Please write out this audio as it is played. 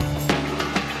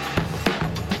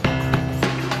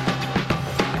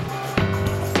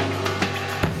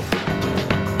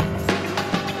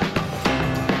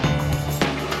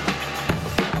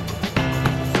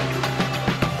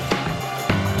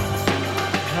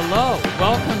Hello,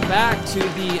 welcome back to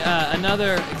the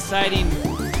another exciting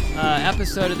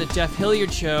episode of the Jeff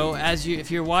Hilliard Show. If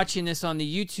you're watching this on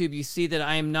the YouTube, you see that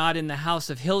I am not in the house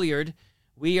of Hilliard.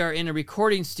 We are in a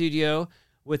recording studio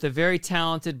with a very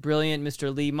talented, brilliant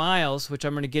Mr. Lee Miles, which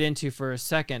I'm going to get into for a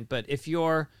second. But if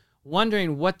you're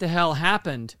wondering what the hell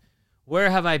happened,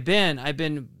 where have I been? I've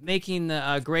been making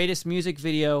the greatest music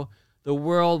video the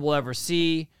world will ever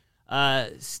see.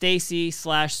 Stacy /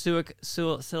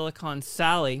 Silicon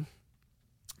Sally,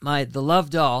 the love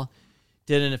doll,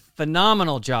 did a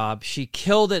phenomenal job. She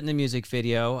killed it in the music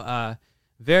video.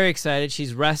 Very excited.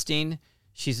 She's resting.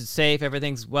 She's safe.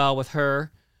 Everything's well with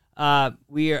her. I'm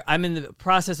in the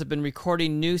process of been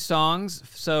recording new songs.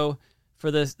 So for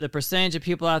the percentage of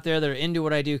people out there that are into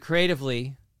what I do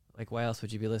creatively, like why else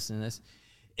would you be listening to this?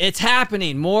 It's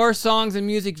happening. More songs and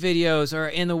music videos are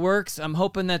in the works. I'm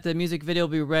hoping that the music video will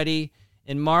be ready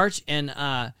in March. And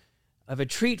I have a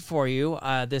treat for you.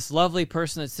 This lovely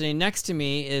person that's sitting next to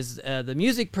me is the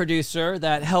music producer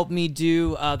that helped me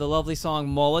do the lovely song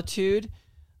Mulitude.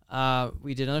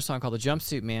 We did another song called The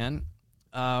Jumpsuit Man.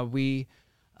 We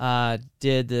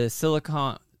did the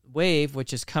Silicon Wave,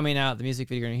 which is coming out, the music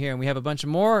video you're going to hear. And we have a bunch of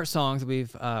more songs that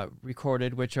we've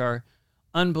recorded, which are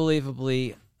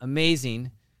unbelievably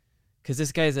amazing, because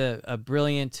this guy's a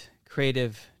brilliant,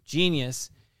 creative genius.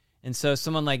 And so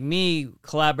someone like me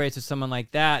collaborates with someone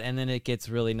like that, and then it gets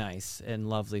really nice and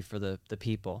lovely for the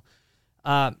people.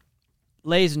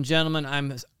 Ladies and gentlemen,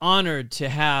 I'm honored to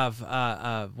have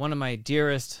one of my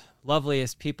dearest,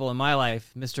 loveliest people in my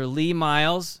life, Mr. Lee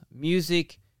Miles,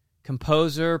 music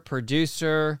composer,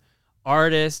 producer,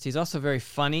 artist. He's also very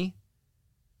funny,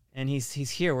 and he's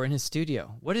here. We're in his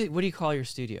studio. What do you call your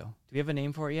studio? Do we have a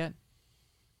name for it yet?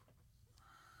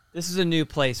 This is a new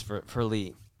place for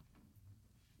Lee.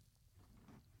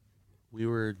 We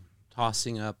were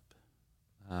tossing up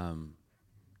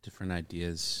different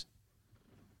ideas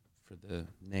for the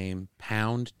name.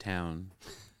 Pound Town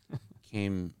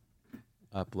came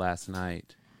up last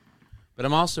night. But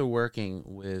I'm also working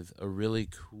with a really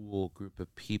cool group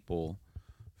of people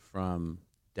from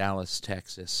Dallas,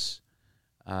 Texas,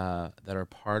 that are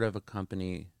part of a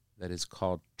company that is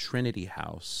called Trinity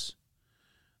House.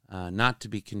 Not to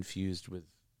be confused with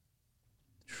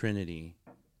Trinity,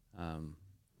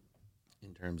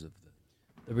 in terms of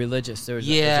the religious.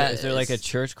 Is there like a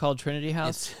church called Trinity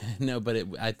House? No, but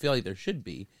I feel like there should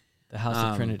be. The House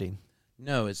of Trinity.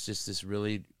 No, it's just this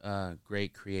really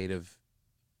great creative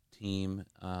team.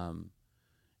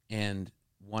 And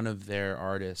one of their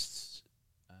artists,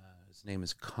 his name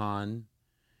is Khan.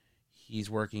 He's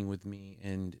working with me,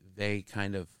 and they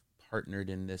kind of partnered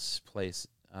in this place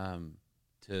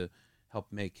to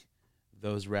help make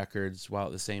those records while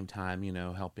at the same time,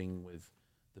 helping with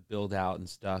the build out and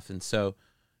stuff. And so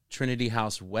Trinity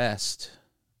House West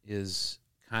is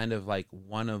kind of like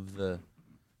one of the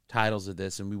titles of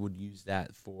this, and we would use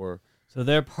that for... So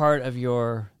they're part of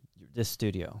this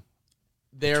studio.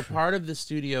 They're part of the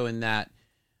studio in that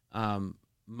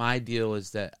my deal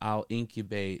is that I'll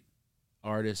incubate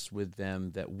artists with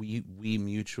them that we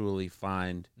mutually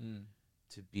find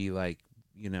to be like,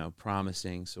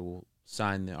 promising. So we'll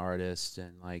sign the artist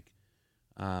and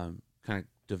kind of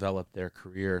develop their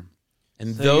career.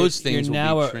 And so those things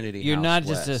will be Trinity House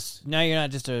West. Now you're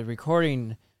not just a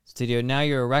recording studio. Now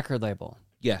you're a record label.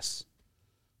 Yes.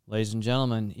 Ladies and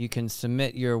gentlemen, you can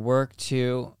submit your work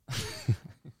to...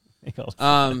 Well,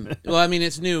 I mean,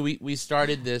 it's new. We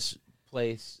started this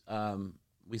place.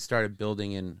 We started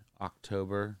building in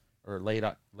October or late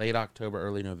October,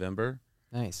 early November.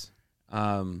 Nice.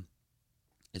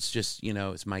 It's just,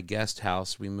 it's my guest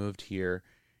house. We moved here,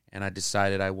 and I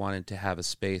decided I wanted to have a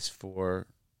space for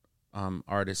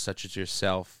artists such as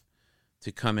yourself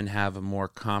to come and have a more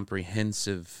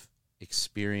comprehensive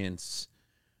experience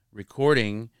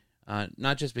recording.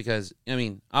 Not just because,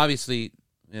 obviously,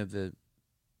 the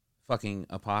fucking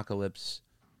apocalypse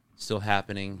still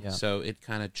happening, so it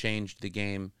kind of changed the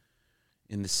game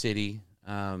in the city.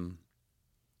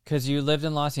 Because you lived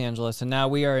in Los Angeles, and now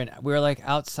we're like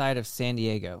outside of San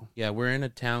Diego. Yeah, we're in a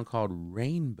town called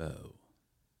Rainbow.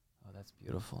 Oh, that's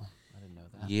beautiful. I didn't know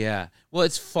that. Yeah, well,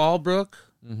 it's Fallbrook.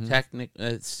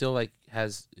 It still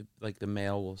has the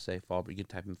mail will say Fallbrook. You can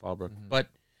type in Fallbrook, but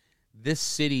this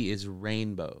city is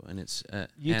Rainbow, and it's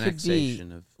you annexation could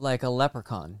be of like a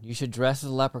leprechaun. You should dress as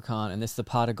a leprechaun, and this is the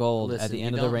pot of gold at the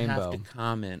end of the rainbow. You don't have to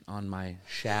comment on my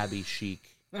shabby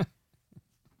chic.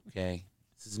 Okay,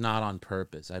 this is not on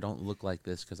purpose. I don't look like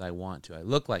this because I want to. I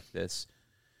look like this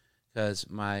because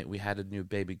we had a new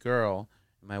baby girl.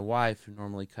 My wife, who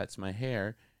normally cuts my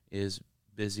hair, is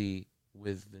busy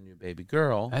with the new baby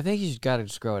girl. I think you got to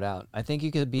just grow it out. I think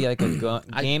you could be like a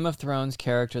Game of Thrones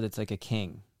character that's like a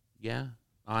king. Yeah,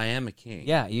 I am a king.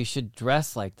 Yeah, you should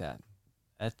dress like that.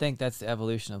 I think that's the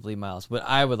evolution of Lee Miles. What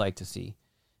I would like to see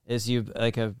is you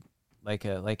like kind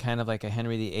of like a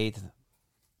Henry VIII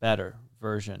better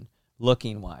version,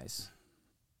 looking wise.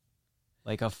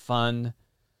 Like a fun,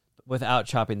 without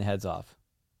chopping the heads off.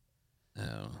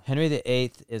 Oh. Henry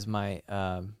VIII is my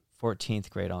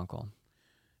 14th great uncle.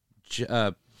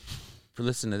 For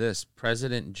listen to this,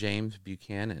 President James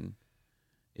Buchanan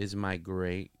is my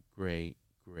great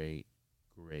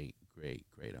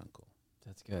uncle.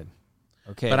 That's good.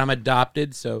 Okay, but I'm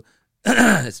adopted, so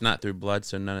it's not through blood,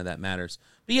 so none of that matters.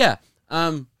 But yeah,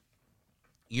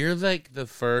 you're like the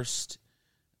first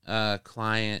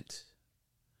client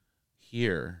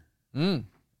here in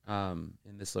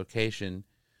this location,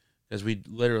 because we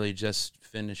literally just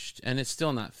finished, and it's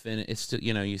still not finished. It's still,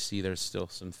 you see there's still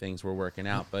some things we're working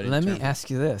out. But let me ask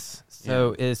you this.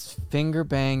 So is Finger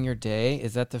Bang Your Day,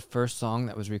 is that the first song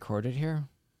that was recorded here?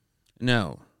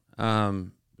 No,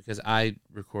 because I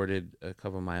recorded a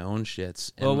couple of my own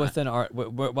shits. Well, with an art,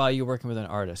 while you're working with an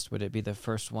artist, would it be the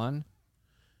first one?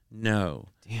 No.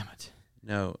 Damn it.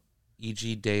 No.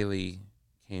 E.G. Daily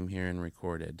came here and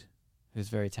recorded. Who's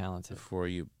very talented. Before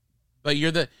you.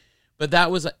 But that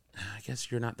was, I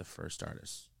guess you're not the first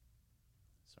artist.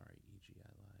 Sorry, E.G., I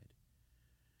lied.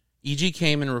 E.G.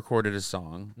 came and recorded a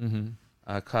song,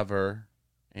 a cover,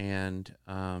 and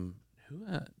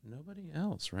nobody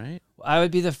else, right? Well, I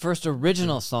would be the first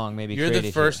original song maybe You're created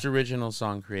the first here. original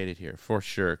song created here, for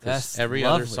sure, because every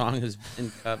lovely. other song has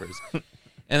been covers. And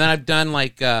then I've done,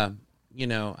 like, I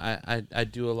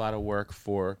do a lot of work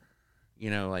for,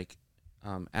 like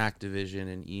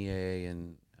Activision and EA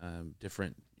and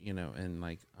different, and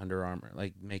like Under Armour,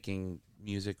 like making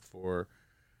music for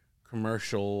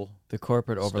commercial the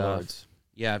corporate stuff. overlords.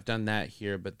 Yeah, I've done that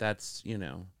here, but that's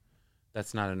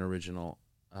that's not an original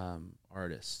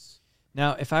artist.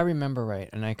 Now, if I remember right,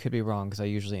 and I could be wrong because I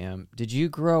usually am, did you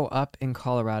grow up in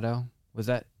Colorado? Was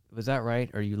that right,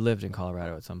 or you lived in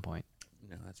Colorado at some point?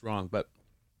 No, that's wrong. But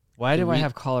why do I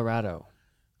have Colorado?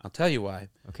 I'll tell you why.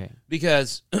 Okay.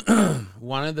 Because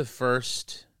one of the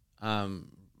first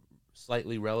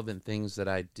slightly relevant things that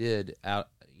I did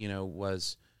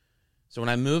was, so when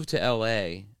I moved to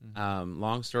LA,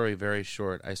 long story very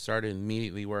short, I started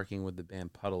immediately working with the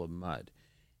band Puddle of Mudd.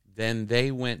 Then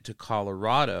they went to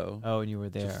Colorado. Oh, and you were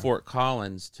there. To Fort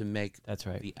Collins to make That's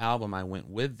right. the album. I went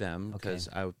with them because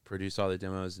I would produce all the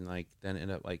demos and then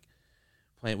end up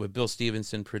playing with Bill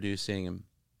Stevenson producing. And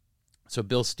so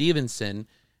Bill Stevenson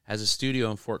has a studio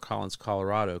in Fort Collins,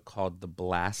 Colorado called The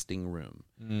Blasting Room.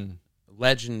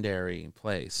 Legendary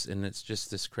place, and it's just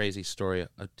this crazy story.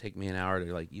 It'll take me an hour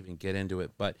to even get into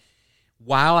it. But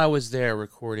while I was there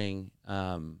recording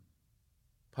Puddle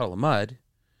of Mudd,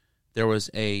 there was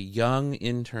a young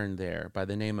intern there by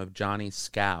the name of Johnny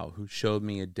Scow who showed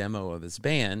me a demo of his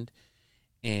band,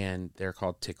 and they're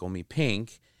called Tickle Me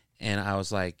Pink. And I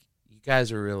was like, you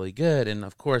guys are really good. And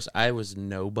of course I was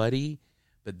nobody,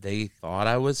 but they thought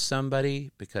I was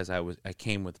somebody because I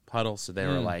came with Puddle, so they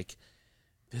were like,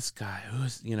 this guy,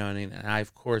 who's, and I,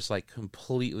 of course,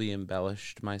 completely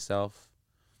embellished myself,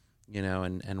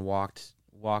 and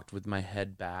walked with my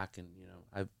head back, and,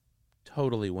 I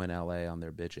totally went LA on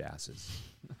their bitch asses.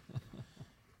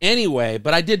 Anyway,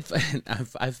 but I did,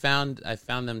 I found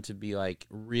them to be,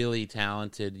 really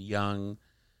talented, young,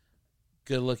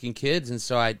 good-looking kids, and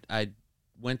so I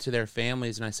went to their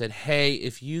families, and I said, hey,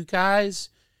 if you guys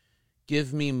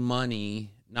give me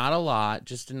money, not a lot,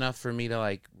 just enough for me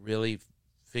to, really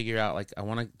figure out, I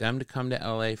want them to come to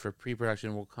LA for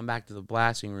pre-production. We'll come back to the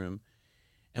Blasting Room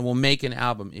and we'll make an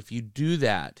album. If you do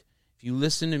that, if you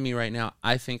listen to me right now,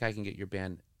 I think I can get your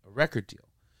band a record deal.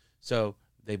 So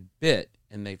they bit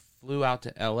and they flew out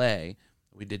to LA.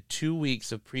 We did 2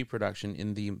 weeks of pre-production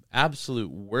in the absolute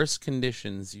worst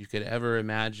conditions you could ever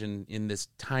imagine in this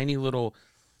tiny little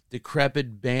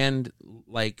decrepit band.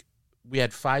 We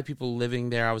had 5 people living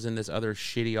there. I was in this other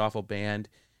shitty, awful band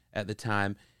at the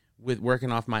time, with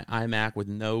working off my iMac with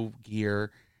no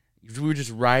gear. We were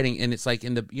just writing, and it's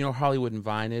in the, Hollywood and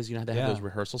Vine is, they have those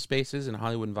rehearsal spaces in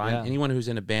Hollywood and Vine. Yeah. Anyone who's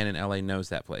in a band in LA knows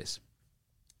that place.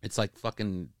 It's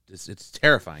it's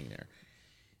terrifying there.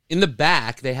 In the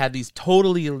back, they had these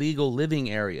totally illegal living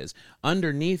areas.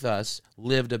 Underneath us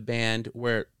lived a band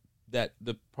where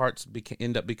the parts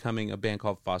end up becoming a band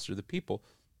called Foster the People.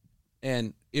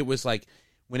 And it was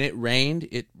when it rained.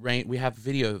 We have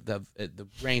video of the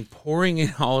rain pouring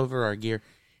in all over our gear.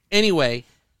 Anyway,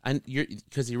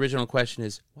 because the original question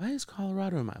is, why is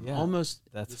Colorado in my almost?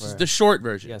 This is the short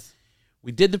version. Yes,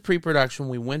 we did the pre-production.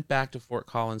 We went back to Fort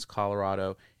Collins,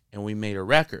 Colorado, and we made a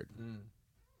record.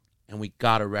 And we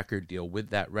got a record deal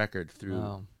with that record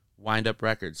through Wind Up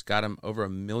Records. Got him over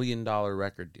 $1 million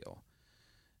record deal.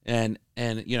 And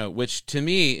you know, which to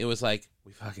me, it was like,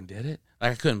 we fucking did it.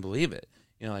 Like, I couldn't believe it.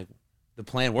 You know, like, the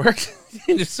plan worked.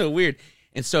 It's so weird.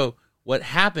 And so what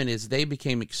happened is they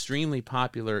became extremely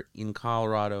popular in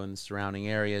Colorado and the surrounding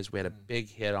areas. We had a big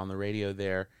hit on the radio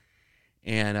there.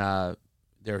 And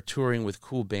they're touring with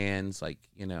cool bands like,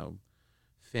 you know,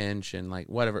 Finch and like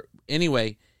whatever.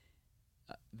 Anyway,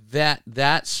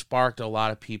 that sparked a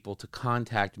lot of people to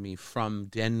contact me from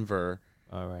Denver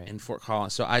and Fort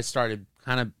Collins. So I started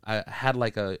I had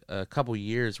like a couple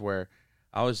years where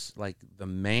I was like the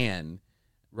man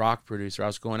rock producer. I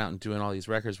was going out and doing all these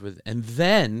records with, and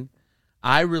then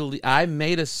I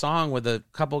made a song with a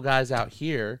couple guys out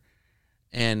here,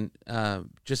 and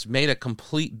just made a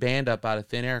complete band up out of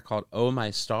thin air called "Oh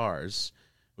My Stars,"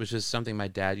 which is something my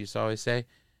dad used to always say.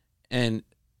 And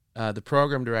the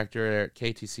program director at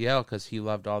KTCL, because he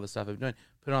loved all the stuff I've been doing,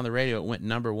 put it on the radio. It went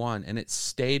 #1, and it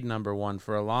stayed #1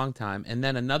 for a long time. And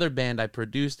then another band I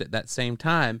produced at that same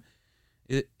time,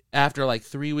 after like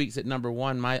 3 weeks at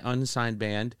 #1, my unsigned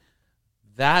band,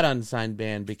 that unsigned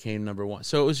band became #1.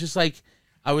 So it was just like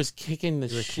I was kicking the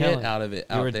shit out of it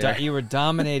out there. You were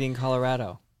dominating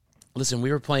Colorado. Listen,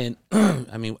 we were playing,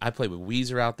 I mean, I played with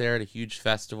Weezer out there at a huge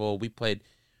festival. We played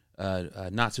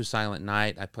Not So Silent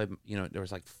Night. I played, you know, there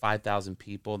was like 5,000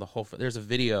 people. There's a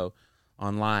video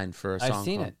online for a song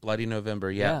called Bloody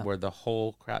November, where the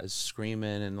whole crowd is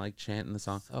screaming and like chanting the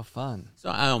song. So fun. So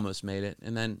I almost made it.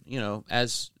 And then, you know,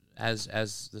 as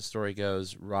the story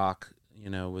goes, rock,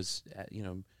 you know, was, you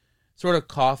know, sort of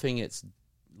coughing its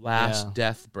last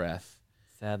death breath.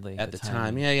 Sadly. At the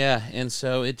time. Yeah. And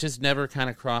so it just never kind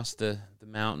of crossed the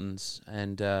mountains,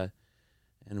 and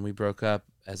we broke up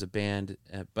as a band.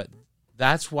 But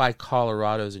that's why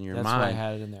Colorado's in your mind. That's why I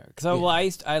had it in there. Because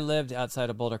I lived outside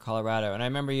of Boulder, Colorado, and I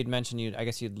remember you'd mentioned I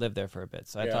guess you'd lived there for a bit.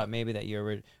 So I thought maybe that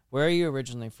where are you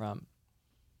originally from?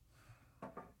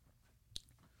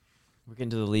 We're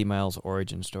getting to the Lee Miles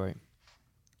origin story.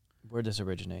 Where does this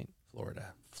originate?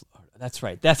 Florida. That's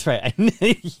right.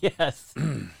 Yes.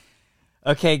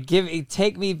 Okay,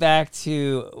 take me back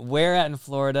to where at in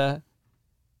Florida?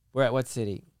 Where at what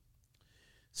city?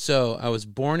 So I was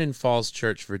born in Falls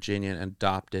Church, Virginia, and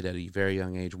adopted at a very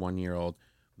young age, 1 year old.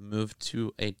 Moved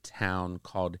to a town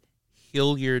called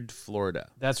Hilliard,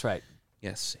 Florida. That's right.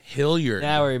 Yes, Hilliard.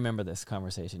 Now I remember this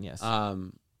conversation. Yes.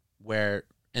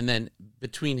 And then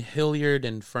between Hilliard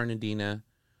and Fernandina,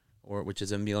 which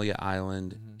is Amelia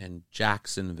Island, and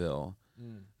Jacksonville,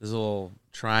 this little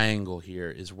triangle here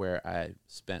is where I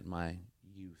spent my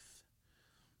youth.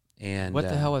 And what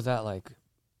the hell was that like?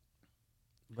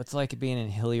 What's it like being in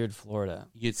Hilliard, Florida?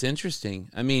 It's interesting.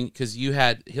 I mean, because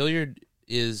Hilliard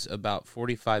is about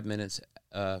 45 minutes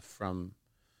from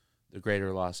the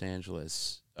greater Los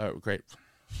Angeles, greater,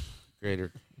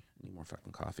 need more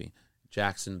fucking coffee,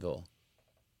 Jacksonville,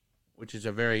 which is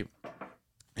a very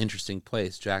interesting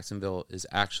place. Jacksonville is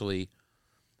actually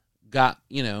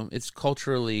it's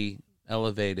culturally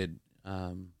elevated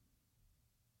in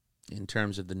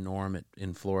terms of the norm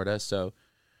in Florida. So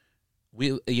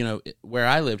where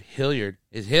I lived, Hilliard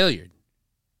is Hilliard.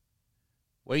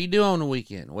 What do you do on the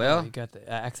weekend? Well, you got the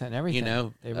accent and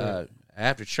everything.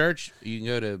 After church, you can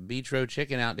go to Beach Road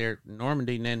Chicken out there in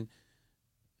Normandy, and then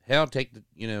take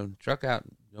the truck out,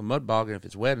 go mud bogging if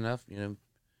it's wet enough.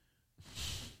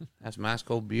 Have some ice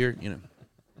cold beer.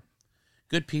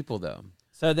 Good people though.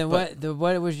 So then,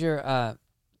 what was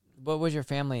your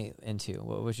family into?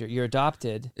 What was you're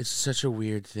adopted? It's such a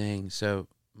weird thing. So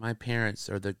my parents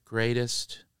are the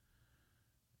greatest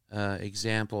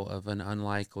example of an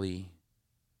unlikely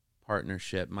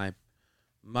partnership. My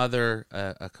mother,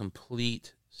 a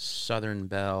complete Southern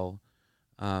belle,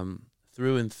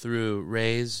 through and through,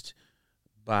 raised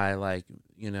by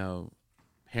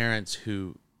parents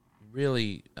who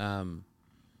really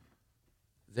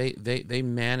they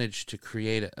managed to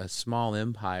create a small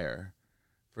empire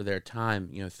for their time,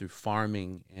 through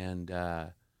farming and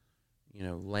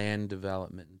land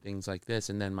development and things like this.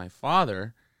 And then my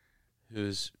father,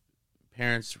 whose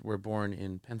parents were born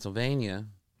in Pennsylvania,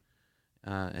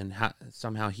 and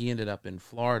somehow he ended up in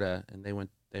Florida, and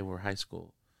they were high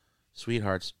school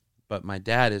sweethearts. But my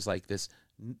dad is like this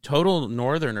total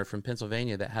northerner from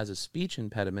Pennsylvania that has a speech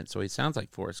impediment, so he sounds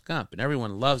like Forrest Gump, and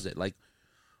everyone loves it. Like,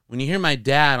 when you hear my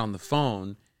dad on the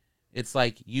phone, it's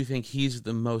like you think he's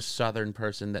the most Southern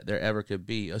person that there ever could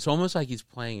be. It's almost like he's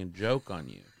playing a joke on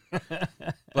you.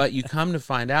 But you come to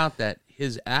find out that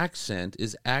his accent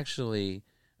is actually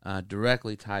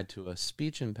directly tied to a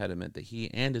speech impediment that he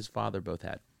and his father both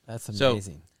had. That's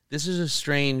amazing. So this is a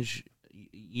strange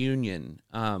union.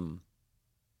 And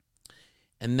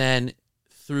then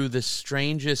through the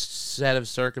strangest set of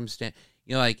circumstances,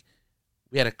 like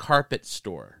we had a carpet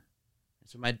store.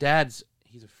 So my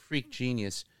he's a freak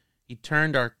genius. He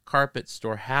turned our carpet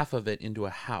store, half of it, into a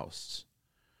house,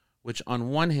 which on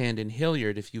one hand in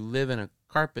Hilliard, if you live in a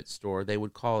carpet store, they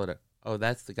would call it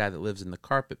that's the guy that lives in the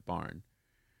carpet barn.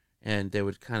 And they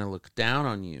would kind of look down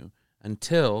on you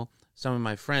until some of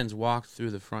my friends walked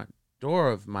through the front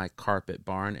door of my carpet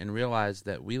barn and realized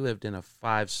that we lived in a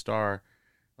 5-star,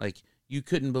 like you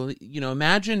couldn't believe,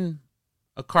 imagine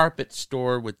a carpet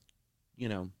store with,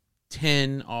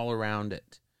 tin all around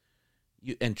it.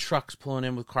 And trucks pulling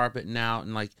in with carpet and out,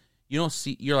 and like you don't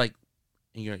see, you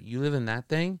live in that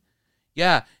thing,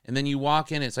 yeah. And then you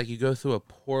walk in, it's like you go through a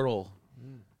portal,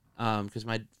 because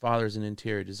my father's an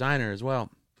interior designer as well.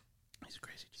 He's a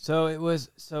crazy. So it was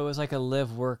like a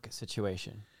live work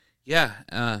situation. Yeah,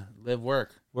 live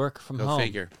work from go home. Go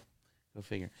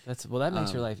figure. That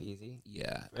makes your life easy.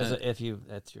 Yeah, if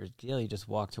that's your deal, you just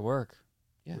walk to work.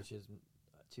 Yeah, which is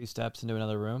 2 steps into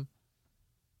another room.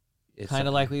 It's kind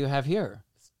of like what you have here.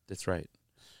 That's right.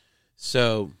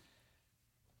 So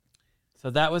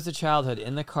that was the childhood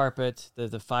in the carpet, the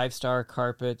 5-star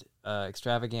carpet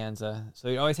extravaganza. So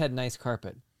you always had nice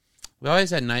carpet. We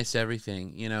always had nice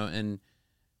everything, and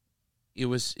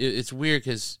it's weird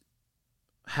because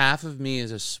half of me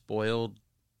is a spoiled,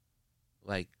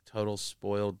 like total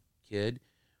spoiled kid,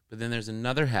 but then there's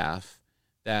another half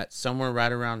that somewhere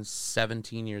right around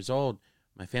 17 years old,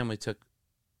 my family took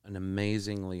an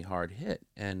amazingly hard hit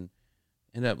and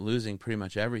ended up losing pretty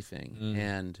much everything.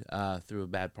 And through a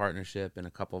bad partnership and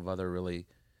a couple of other really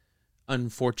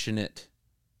unfortunate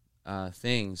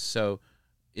things. So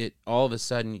it all of a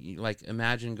sudden,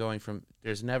 imagine going from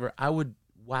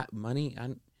money.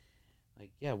 I'm like,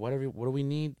 yeah, whatever. What do we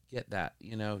need? Get that,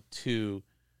 to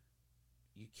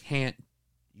you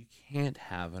can't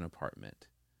have an apartment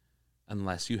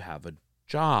unless you have a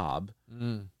job.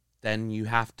 Then you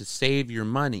have to save your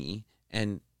money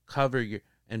and cover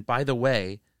and by the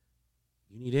way,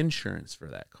 you need insurance for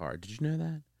that car. Did you know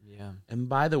that? Yeah. And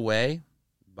by the way,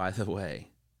 you have to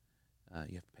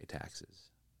pay taxes.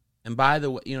 And by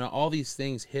the way, all these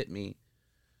things hit me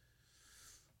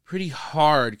pretty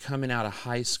hard coming out of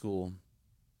high school.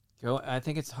 I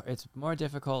think it's more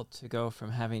difficult to go from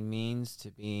having means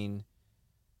to being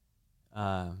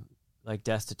like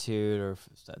destitute, or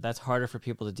that's harder for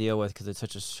people to deal with because it's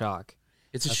such a shock.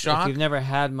 It's a shock. If you've never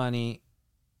had money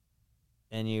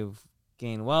and you've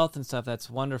gained wealth and stuff, that's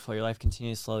wonderful. Your life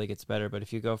continues slowly gets better. But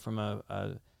if you go from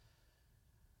a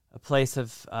place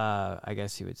of, I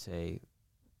guess you would say,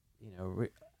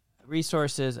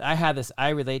 resources. I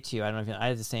relate to you. I don't know if I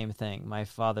had the same thing. My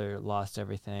father lost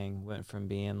everything, went from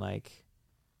being like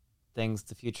things,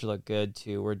 the future looked good,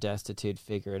 to we're destitute,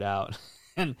 figure it out.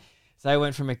 And so I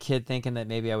went from a kid thinking that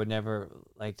maybe I would never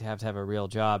like to have a real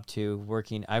job to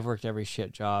working. I've worked every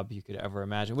shit job you could ever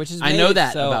imagine, which is I know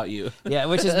that about you. Yeah,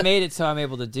 which has made it so I'm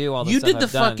able to do all the stuff You did the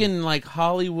I've done. fucking like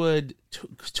Hollywood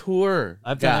tour.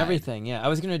 I've done everything. Yeah, I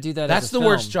was gonna do that. That's as a the film.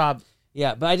 worst job.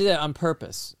 Yeah, but I did it on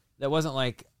purpose. That wasn't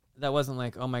like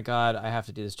oh my god, I have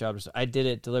to do this job. I did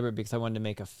it deliberately because I wanted to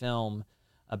make a film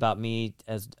about me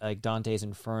as like Dante's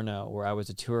Inferno, where I was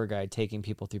a tour guide taking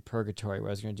people through purgatory, where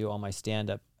I was going to do all my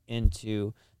stand-up that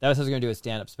was how I was going to do a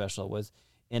stand-up special, was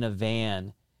in a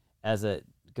van as a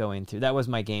going through. That was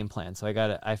my game plan. So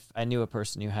I knew a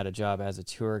person who had a job as a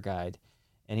tour guide,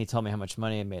 and he told me how much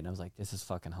money I made, and I was like, this is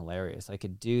fucking hilarious. I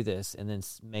could do this and then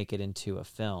make it into a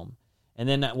film. And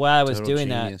then while I was Total doing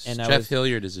genius. that, and Jeff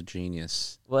Hilliard is a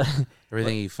genius. Well,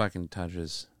 everything he fucking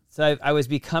touches. So I was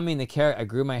becoming the character. I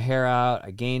grew my hair out.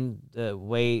 I gained the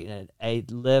weight. And I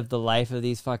lived the life of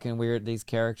these fucking these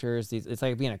characters. It's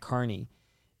like being a carny.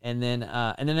 And then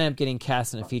I ended up getting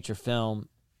cast in a feature film,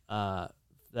 that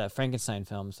Frankenstein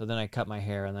film. So then I cut my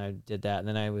hair and I did that. And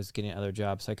then I was getting other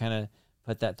jobs. So I kind of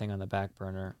put that thing on the back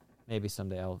burner. Maybe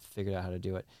someday I'll figure out how to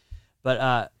do it.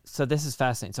 But so this is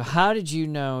fascinating. So how did you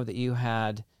know that you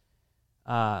had,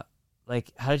 how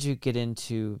did you get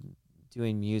into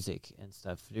doing music and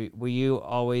stuff? Were you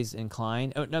always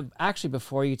inclined? Oh no, actually,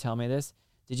 before you tell me this,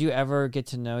 did you ever get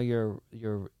to know your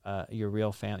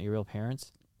real family, your real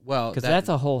parents? Well, because that's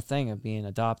a whole thing of being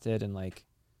adopted and like.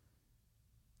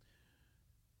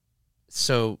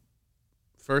 So,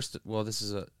 first, this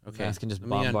is okay. I can just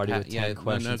bombard you with 10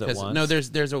 questions at once. No,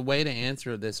 there's a way to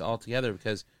answer this altogether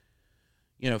because,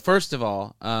 first of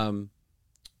all,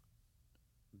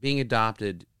 being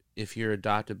adopted. If you're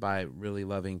adopted by really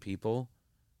loving people,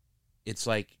 it's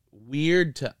like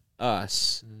weird to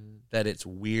us that it's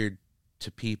weird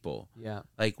to people. Yeah.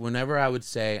 Like, whenever I would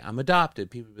say I'm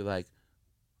adopted, people would be like,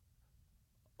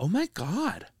 oh my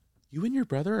God, you and your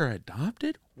brother are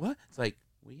adopted? What? It's like,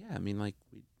 well, yeah, I mean, like,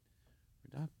 we're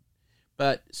adopted.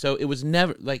 But, so it was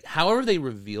never, like, however they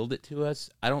revealed it to us,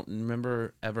 I don't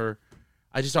remember ever,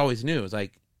 I just always knew. It was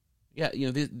like, yeah, you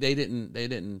know, they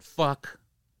didn't fuck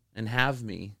and have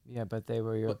me. Yeah, but they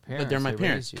were your parents. But they're my They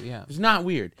parents. raised you, yeah. It's not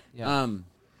weird. Yeah.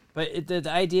 But the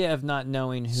idea of not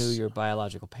knowing who your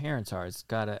biological parents are, it's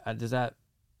gotta. Does that?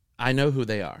 I know who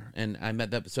they are, and I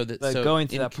met that. So that Like so going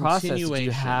through in that process, did you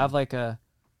continuation- have like a?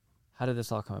 How did this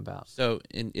all come about? So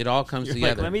it all comes You're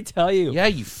together. like, let me tell you. Yeah,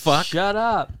 you fuck. Shut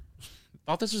up.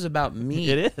 Thought this was about me.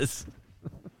 It is.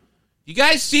 You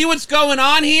guys see what's going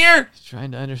on here? Just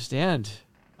trying to understand.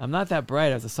 I'm not that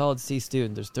bright. I was a solid C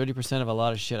student. There's 30% of a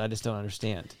lot of shit I just don't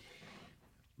understand.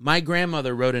 My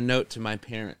grandmother wrote a note to my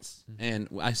parents, and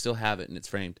I still have it, and it's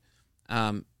framed,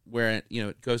 where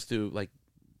it goes through like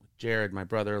Jared, my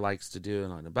brother, likes to do,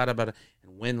 and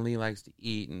and when Lee likes to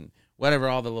eat, and whatever,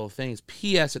 all the little things.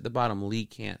 P.S. at the bottom: Lee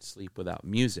can't sleep without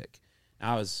music.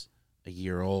 I was a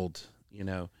year old,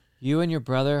 You and your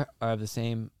brother are of the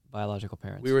same biological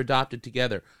parents. We were adopted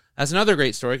together. That's another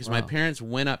great story because my Wow. parents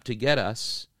went up to get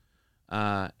us,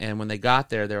 and when they got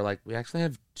there, they're like, "We actually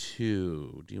have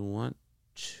 2. Do you want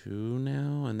 2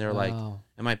 now?" And they're like, Wow.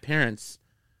 and my parents,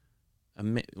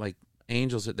 like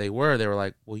angels that they were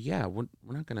like, "Well, yeah, we're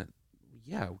not gonna,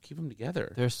 we'll keep them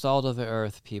together." They're salt of the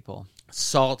earth people.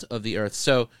 Salt of the earth.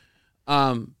 So,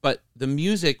 but the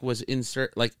music was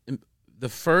the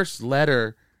first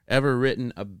letter ever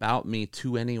written about me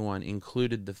to anyone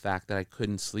included the fact that I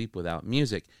couldn't sleep without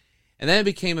music. And then it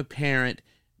became apparent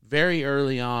very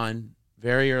early on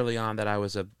that I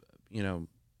was a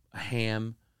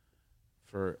ham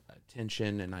for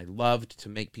attention, and I loved to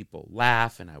make people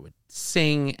laugh, and I would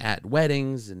sing at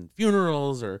weddings and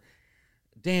funerals or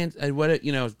dance. I'd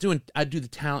do the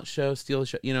talent show, steal the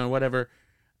show, whatever.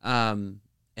 And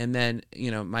then,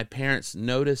 my parents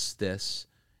noticed this,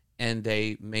 and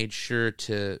they made sure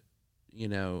to,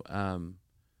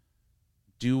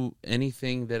 do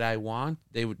anything that I want.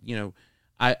 They would, they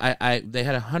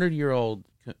had 100-year-old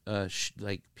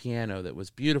piano that was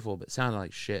beautiful but sounded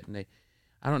like shit. And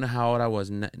I don't know how old I was,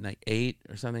 like 8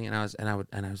 or something. And I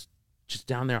was just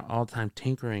down there all the time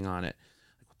tinkering on it.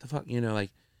 Like, what the fuck,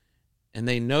 and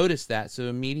they noticed that. So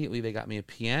immediately they got me a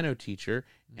piano teacher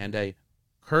and a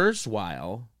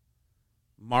Kurzweil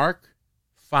Mark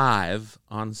 5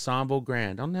 Ensemble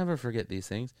Grand. I'll never forget these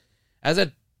things. As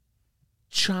a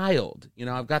child,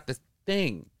 I've got this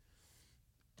thing.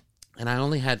 And I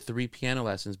only had 3 piano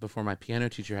lessons before my piano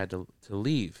teacher had to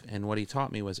leave. And what he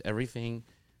taught me was everything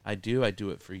I do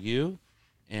it for you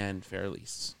and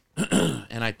Fairlease.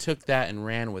 And I took that and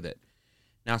ran with it.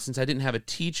 Now, since I didn't have a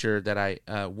teacher that I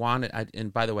wanted,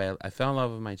 and by the way, I fell in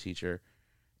love with my teacher,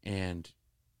 and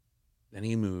then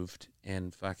he moved,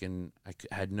 and fucking,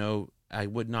 I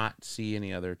would not see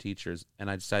any other teachers, and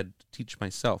I decided to teach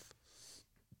myself.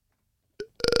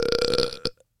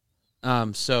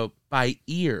 So by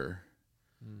ear,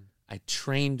 I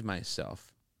trained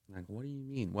myself. Like, what do you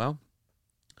mean? Well,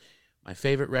 my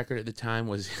favorite record at the time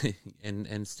was,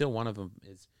 and still one of them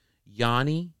is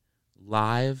Yanni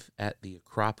live at the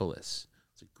Acropolis.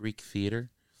 It's a Greek theater.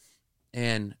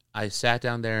 And I sat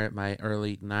down there at my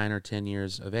early 9 or 10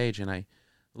 years of age, and I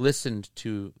listened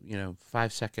to,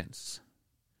 5 seconds.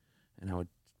 And I would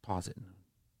pause it and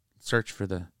search for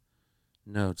the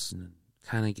notes and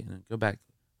kind of go back,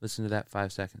 listen to that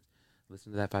 5 seconds.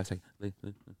 Listen to that 5 seconds.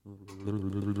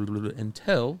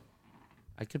 Until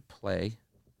I could play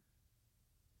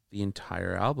the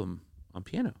entire album on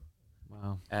piano.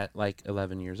 Wow. At like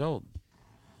 11 years old.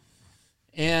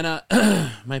 And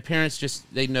my parents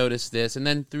they noticed this. And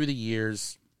then through the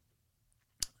years,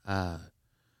 I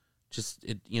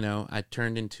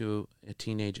turned into a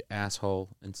teenage asshole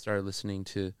and started listening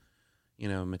to,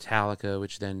 Metallica,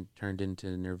 which then turned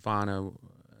into Nirvana,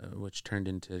 which turned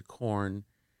into Korn,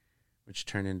 which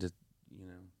turned into,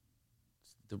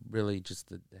 the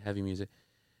heavy music.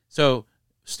 So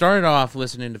started off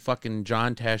listening to fucking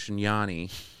John Tesh and Yanni,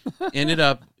 ended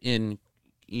up in,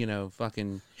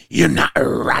 fucking, you're not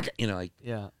right,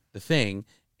 Yeah. the thing.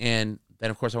 And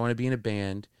then, of course, I want to be in a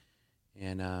band.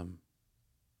 And,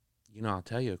 I'll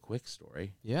tell you a quick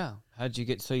story. Yeah.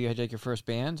 So you had like your first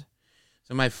band?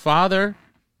 So my father,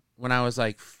 when I was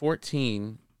like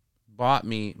 14, bought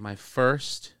me my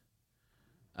first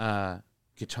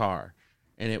guitar.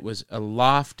 And it was a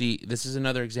lofty, this is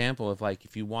another example of like,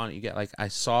 if you want it, you get like, I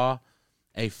saw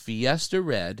a Fiesta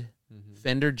Red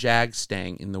Fender Jag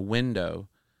Stang in the window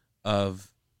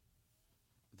of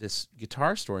this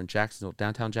guitar store in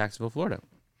downtown Jacksonville, Florida.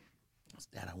 I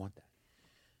said, Dad, I want that.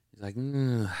 He's like,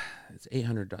 it's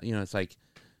 $800. You know, it's like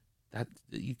that.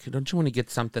 Don't you want to get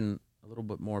something a little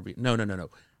bit more? No.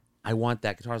 I want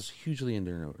that guitar. I was hugely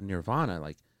into Nirvana.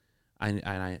 Like,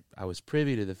 I was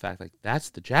privy to the fact, like, that's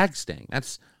the Jag-Stang.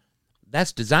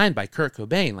 That's designed by Kurt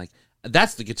Cobain. Like,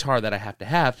 that's the guitar that I have to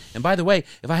have. And by the way,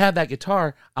 if I have that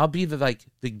guitar, I'll be the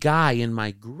guy in my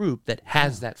group that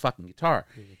has that fucking guitar.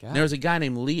 And there was a guy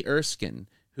named Lee Erskine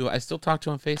who I still talk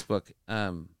to on Facebook.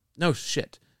 No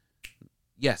shit.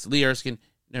 Yes, Lee Erskine.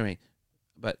 Anyway,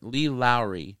 but Lee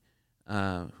Lowry,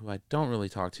 who I don't really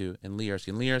talk to, and Lee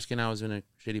Erskine. Lee Erskine I was in a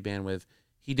shitty band with.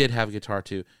 He did have a guitar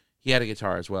too. He had a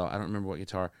guitar as well. I don't remember what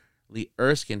guitar. Lee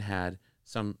Erskine had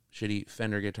some shitty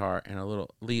Fender guitar and a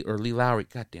little Lee Lowry,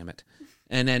 god damn it.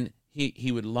 And then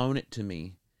he would loan it to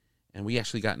me, and we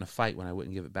actually got in a fight when I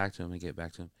wouldn't give it back to him. I gave it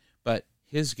back to him. But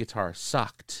his guitar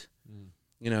sucked.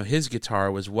 You know, his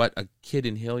guitar was what a kid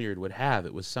in Hilliard would have.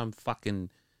 It was some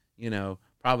fucking, you know,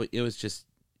 probably it was just,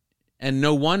 and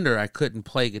no wonder I couldn't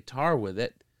play guitar with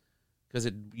it, because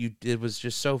it was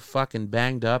just so fucking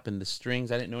banged up, and the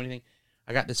strings, I didn't know anything.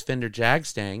 I got this Fender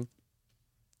Jag-Stang.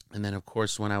 And then, of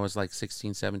course, when I was like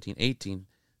 16, 17, 18,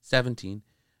 17,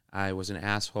 I was an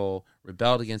asshole,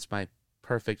 rebelled against my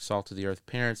perfect salt-of-the-earth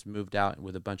parents, moved out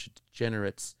with a bunch of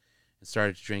degenerates, and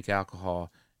started to drink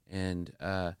alcohol and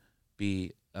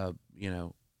be a, you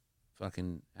know,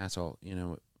 fucking asshole, you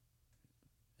know.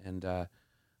 And I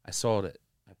sold it.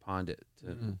 I pawned it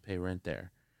to pay rent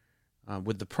there,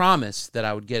 with the promise that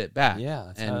I would get it back. Yeah,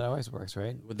 that's how it always works,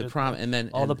 right? With the promise. And then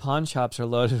all the pawn shops are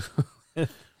loaded with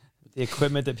the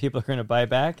equipment that people are going to buy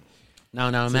back. Now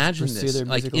imagine this.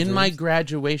 Like in dreams. my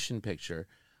graduation picture,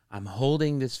 I'm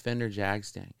holding this Fender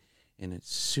Jag-Stang, and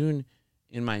it's soon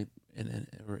in my,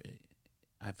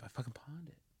 I fucking pawned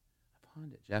it. I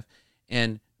pawned it, Jeff.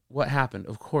 And what happened?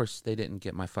 Of course, they didn't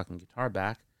get my fucking guitar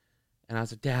back. And I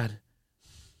was like, Dad,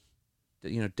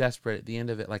 you know, desperate at the end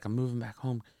of it, like, I'm moving back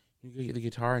home. You go get the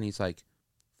guitar? And he's like,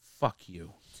 fuck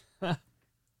you.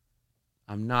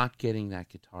 I'm not getting that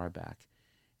guitar back.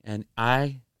 And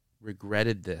I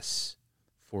regretted this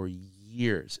for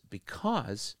years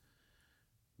because,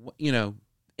 you know,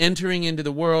 entering into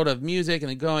the world of music and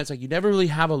then going, it's like you never really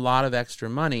have a lot of extra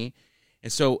money.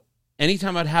 And so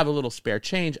anytime I'd have a little spare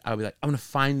change, I'd be like, I'm going to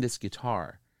find this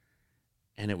guitar.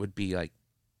 And it would be like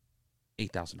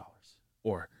 $8,000.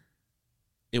 Or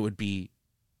it would be,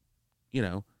 you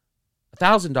know,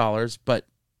 $1,000, but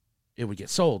it would get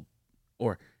sold.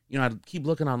 Or, you know, I'd keep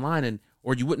looking online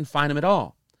or you wouldn't find them at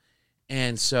all.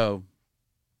 And so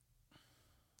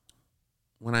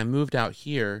when I moved out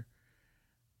here,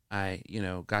 I, you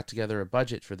know, got together a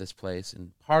budget for this place.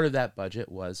 And part of that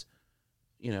budget was,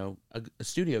 you know, a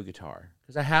studio guitar.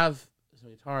 Because I have some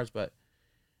guitars, but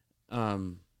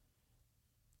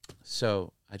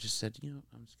so I just said, you know,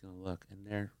 I'm just going to look. And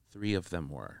there, 3 of them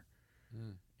were.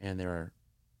 And there are,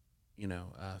 you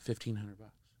know, $1,500.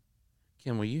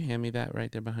 Kim, will you hand me that right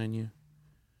there behind you?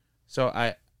 So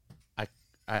I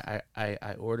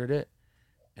ordered it,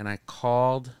 and I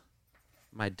called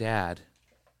my dad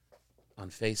on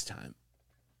FaceTime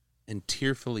and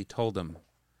tearfully told him,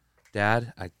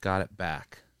 Dad, I got it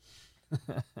back.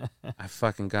 I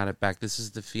fucking got it back. This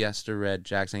is the Fiesta Red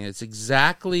Jag-Stang. It's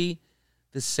exactly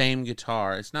the same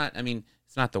guitar. It's not, I mean,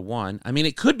 it's not the one. I mean,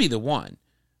 it could be the one.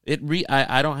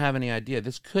 I don't have any idea.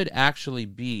 This could actually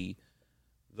be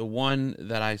the one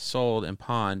that I sold and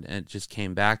pawned, and it just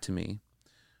came back to me.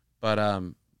 But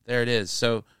there it is.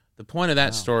 So the point of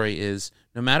that story is,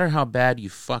 no matter how bad you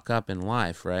fuck up in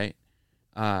life, right?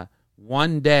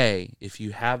 One day, if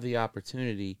you have the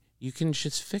opportunity, you can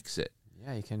just fix it.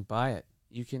 Yeah, you can buy it.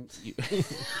 You can,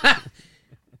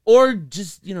 or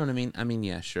just, you know what I mean? I mean,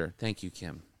 yeah, sure. Thank you,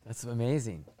 Kim. That's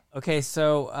amazing. Okay,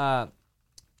 so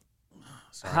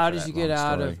how did you get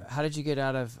out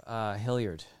of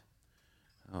Hilliard?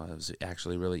 Oh, it was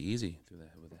actually really easy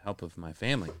with the help of my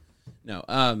family. No,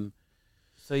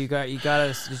 so you got did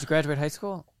you graduate high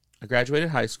school? I graduated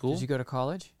high school. Did you go to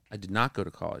college? I did not go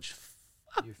to college.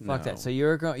 Fuck that. So you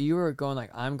were going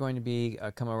like, I'm going to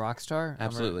become a rock star?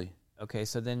 Absolutely. Okay,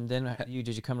 so then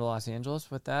did you come to Los Angeles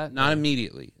with that? Not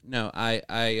immediately. No,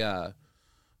 I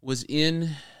was in.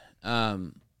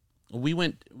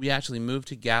 We actually moved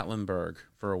to Gatlinburg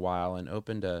for a while and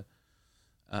opened a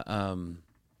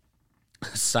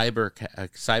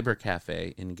cyber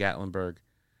cafe in Gatlinburg.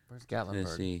 Where's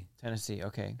Gatlinburg? Tennessee.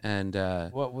 Okay. And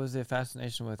what was the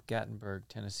fascination with Gatlinburg,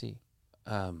 Tennessee?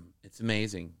 It's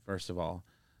amazing. First of all,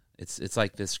 it's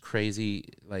like this crazy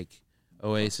like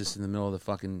oasis in the middle of the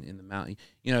fucking in the mountain.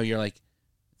 You know, you're like,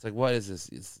 it's like, what is this?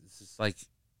 It's just like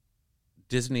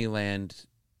Disneyland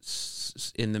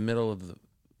in the middle of the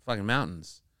fucking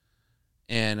mountains.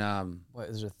 And what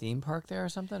is there a theme park there or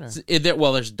something? Or?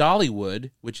 There's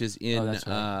Dollywood, which is in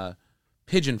right.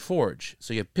 Pigeon Forge.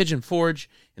 So you have Pigeon Forge,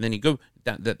 and then you go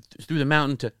through the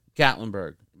mountain to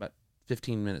Gatlinburg, about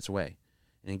 15 minutes away.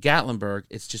 And in Gatlinburg,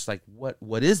 it's just like,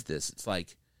 what is this? It's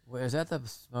like, where is that? The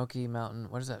Smoky Mountain?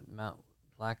 What is that?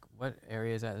 What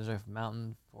area is that? Is there a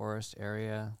mountain forest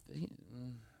area?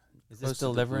 Is this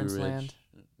Deliverance Land?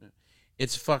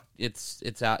 It's fucked.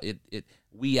 It's out.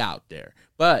 We out there,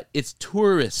 but it's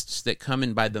tourists that come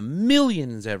in by the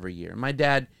millions every year. My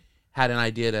dad had an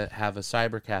idea to have a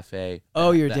cyber cafe.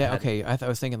 Oh, your dad. Okay, I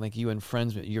was thinking like you and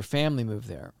friends, your family moved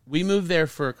there. We moved there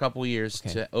for a couple years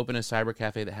to open a cyber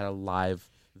cafe that had a live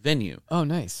venue. Oh,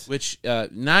 nice. Which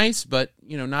nice, but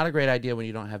not a great idea when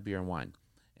you don't have beer and wine.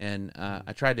 And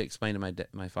I tried to explain to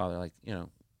my father, like,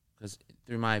 because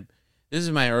this is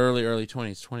my early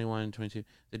 20s, 21, 22.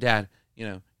 The dad,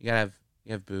 you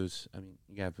have booze. I mean,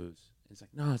 you got booze. He's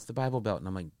like, no, it's the Bible Belt. And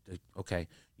I'm like, okay,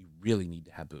 you really need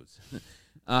to have booze.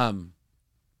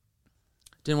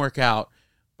 Didn't work out.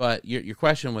 But your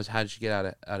question was, how did you get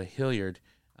out of Hilliard?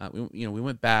 We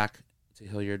went back to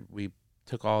Hilliard. We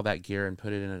took all that gear and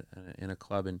put it in a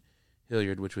club in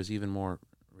Hilliard, which was even more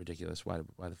ridiculous. Why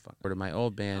the fuck? Or to my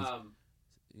old band,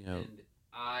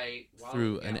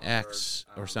 through an ex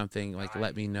or something, like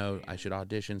let me know I should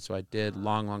audition. So I did.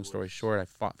 Long story short, I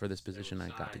fought for this position.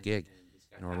 And I got the gig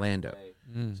in Orlando.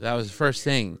 So that was the first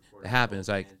thing that happened. Is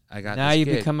like I got. Now this you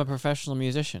gig. become a professional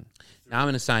musician. Now I'm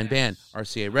in a signed band,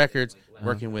 RCA Records,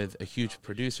 working with a huge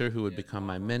producer who would become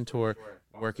my mentor.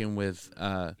 Working with,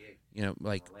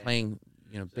 playing,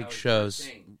 big shows,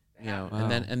 Wow.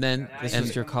 and then This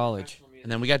was your college.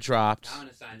 and then we got dropped.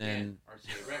 And then,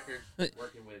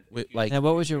 Now,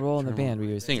 what was your role in the band? Were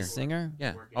you a Singer. singer?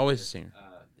 yeah, always a singer.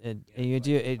 And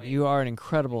you are an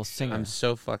incredible singer. I'm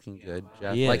so fucking good,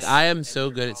 Jeff. Yes. Like I am so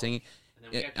good at singing.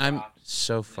 I'm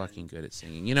so fucking good at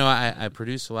singing. I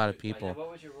produce a lot of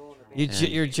people.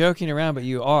 You're joking around, but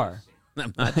you are.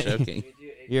 I'm not joking.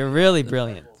 You're really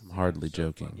brilliant. I'm hardly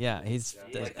joking. Yeah, he's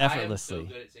effortlessly.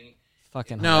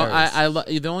 Fucking No,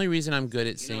 hilarious. the only reason I'm good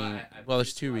at singing, well,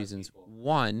 there's two reasons.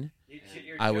 One,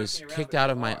 I was kicked out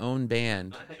of my own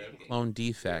band, Clone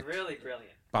Defect,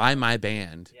 by my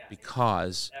band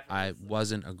because I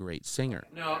wasn't a great singer.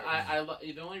 No,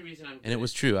 the only reason I'm good, And it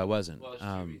was true, I wasn't.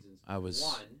 I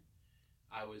was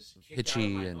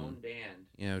pitchy and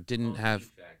didn't have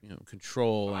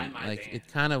control, and like it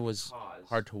kind of was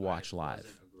hard to watch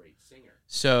live.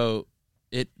 So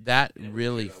that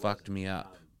really fucked me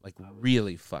up, like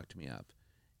really fucked me up,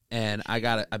 and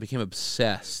I became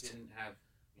obsessed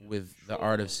with the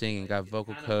art of singing. Got a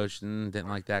vocal coach, didn't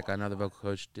like that. Got another vocal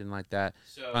coach, didn't like that.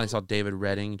 Finally saw David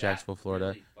Redding, Jacksonville,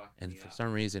 Florida, and for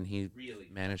some reason he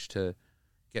managed to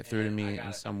get through to me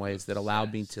in some ways that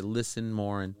allowed me to listen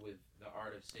more and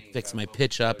fix my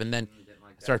pitch up, and then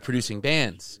I started producing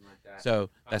bands. So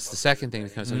that's the second thing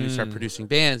that comes when you start producing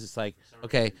bands. It's like,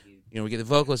 okay, we get the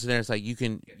vocalists in there. It's like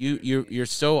you're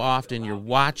so often you're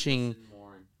watching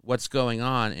what's going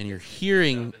on, and you're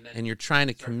hearing, and you're trying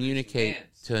to communicate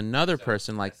to another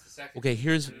person, like, okay,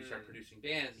 here's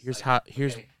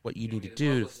what you need to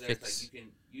do to fix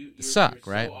the suck,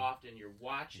 right?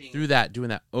 Through that, doing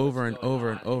that over and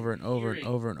over and over and over and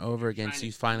over and over again, so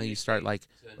you start like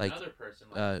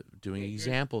doing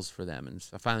examples for them, and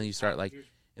finally you start like,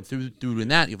 and through doing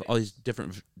that, you have all these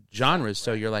different genres.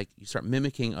 So you're like, you start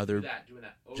mimicking other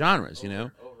genres.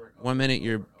 1 minute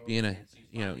you're being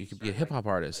you could be a hip hop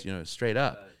artist, straight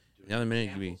up. The other minute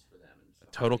you could be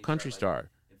a total country star,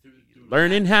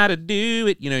 learning how to do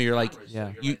it. You're like,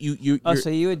 Yeah. you. So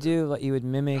you would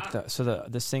mimic so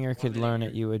the singer could learn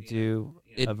it. You would do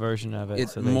a version of it. It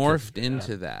morphed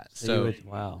into that. So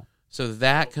wow. So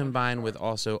that combined with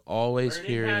also always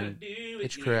hearing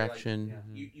pitch correction,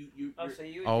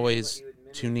 always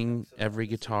tuning every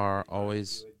guitar,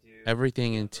 always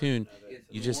everything in tune.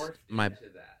 My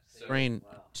brain,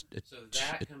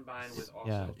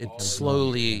 it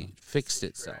slowly fixed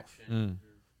itself. Mm.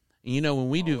 When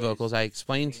we do vocals, I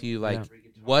explain to you like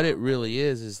what it really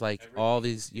is like all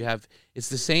these it's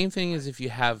the same thing as if you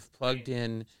have plugged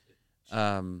in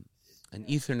an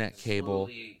Ethernet cable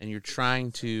and you're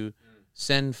trying to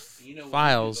send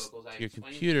files to your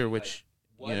computer, which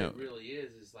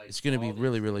it's going to be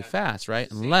really, really fast, right?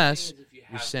 Unless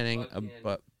you're sending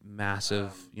a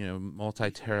massive,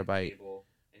 multi-terabyte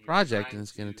project, and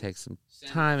it's going to take some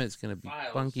time. It's going to be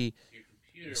funky.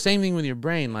 Same thing with your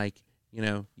brain, like you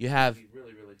have.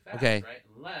 Okay,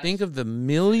 think of the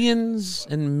millions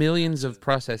and millions of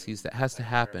processes that has to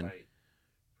happen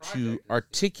to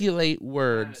articulate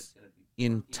words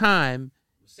in time,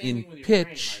 in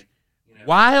pitch,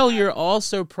 while you're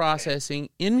also processing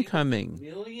incoming,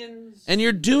 and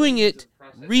you're doing it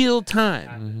real time.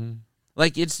 Mm-hmm.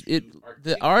 Like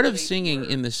the art of singing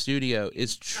in the studio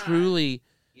is truly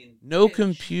no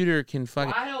computer can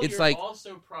fucking. It's like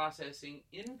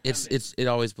it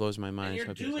always blows my mind. It's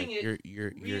like you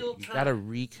gotta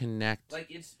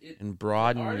reconnect and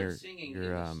broaden your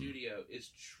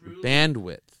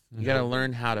bandwidth. You gotta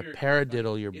learn how to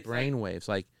paradiddle your brain waves.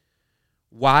 Like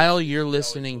while you're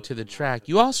listening to the track,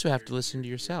 you also have to listen to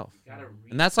yourself,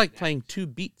 and that's like playing 2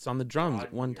 beats on the drums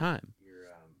at one time.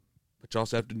 But you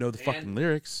also have to know the fucking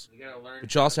lyrics.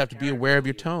 But you also have to be aware of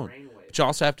your tone. But you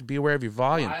also have to be aware of your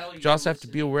volume. But you also have to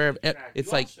be aware of it.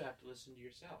 It's like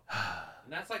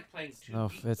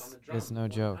it's no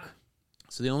joke.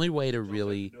 So the only way to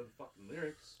really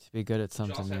To be good at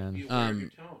something,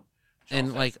 man.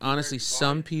 and like honestly,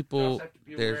 some people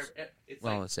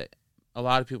let's say a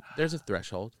lot of people there's a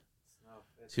threshold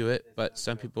to it, but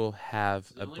some people have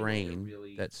a brain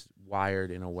that's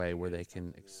wired in a way where they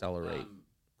can accelerate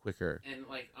quicker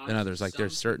than others. Like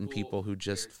there's certain people who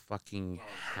just fucking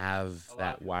have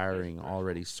that wiring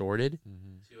already sorted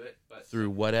through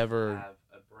whatever,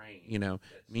 you know.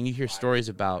 I mean, you hear stories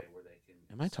about,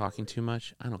 am I talking too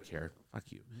much? I don't care. Fuck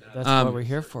you. That's what we're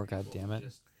here for,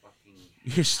 goddammit.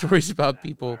 You hear stories about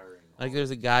people, like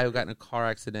there's a guy who got in a car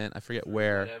accident, I forget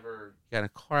where, he got in a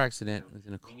car accident, was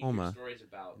in a coma,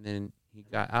 and then he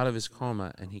got out of his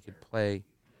coma and he could play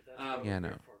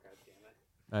piano.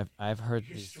 I've heard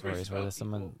these stories where there's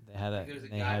someone they had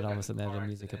all of a sudden they had a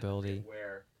music ability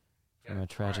from a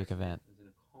tragic event.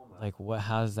 Like what?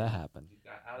 How does that happen?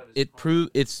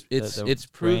 It's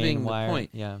proving the point.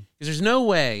 Yeah, because there's no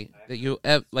way that you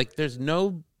like. There's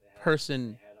no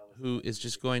person who is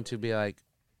just going to be like,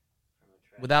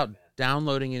 without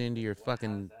downloading it into your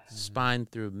fucking spine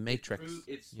through Matrix.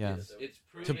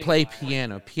 To play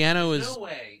piano. Piano is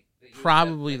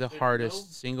probably the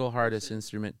single hardest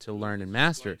instrument to learn and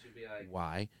master.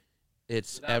 Why?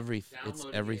 It's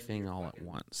everything all at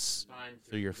once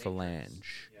through your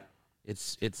phalange.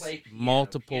 It's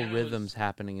multiple rhythms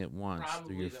happening at once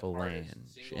through your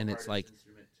phalange, and it's like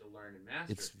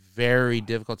it's very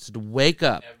difficult to wake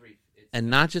up and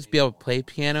not just be able to play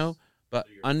piano, but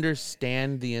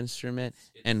understand the instrument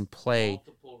and play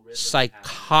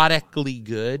psychotically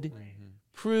good.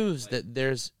 Proves that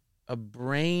there's a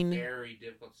brain.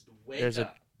 There's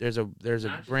a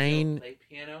brain.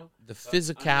 The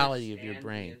physicality of your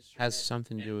brain has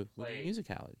something to do with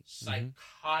musicality.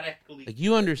 Like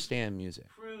you understand music.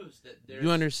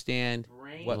 You understand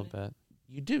what a little bit.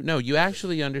 You do. No, you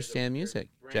actually understand music.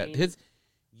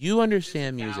 You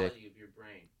understand music.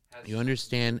 You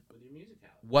understand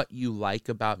what you like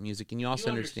about music, and you also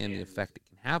understand the effect it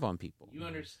can have on people.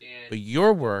 But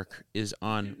your work is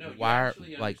on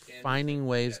finding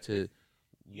ways to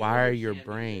wire your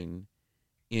brain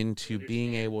into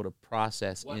being able to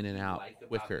process in and out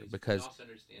quicker. Because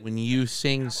when you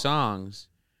sing songs,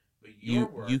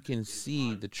 you can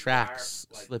see the tracks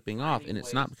slipping off, and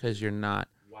it's not because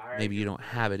maybe you don't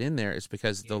have it in there. It's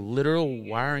because the literal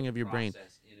wiring of your brain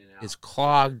is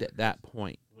clogged at that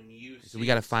point. So we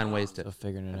got to find ways to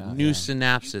figuring it out, new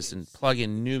synapses and plug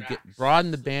in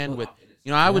broaden the bandwidth.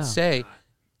 You know, I would say,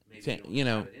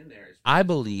 I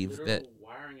believe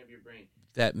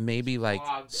that maybe like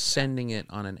sending it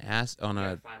on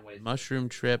a mushroom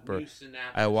trip or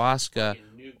ayahuasca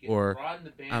or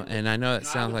and I know that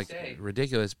sounds like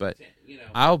ridiculous, but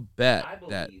I'll bet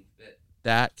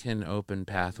that can open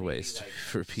pathways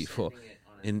for people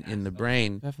in the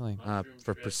brain, definitely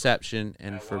for perception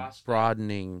and for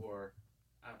broadening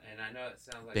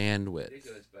bandwidth.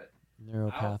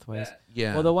 Neural pathways.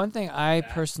 Yeah. Well, the one thing I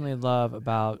personally love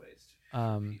about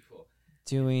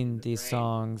doing these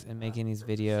songs and making these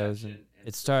videos, and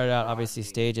it started out obviously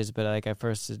stages, but like I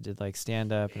first did like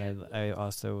stand up, and I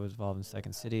also was involved in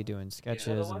Second City doing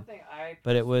sketches,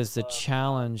 but it was the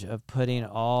challenge of putting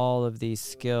all of these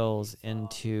skills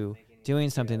into doing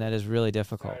something that is really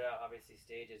difficult.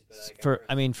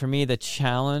 For me, the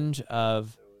challenge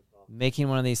of making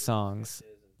one of these songs,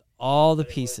 all the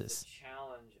pieces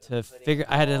to figure,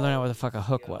 I had to learn out what the fuck a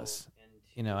hook was.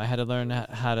 You know, I had to learn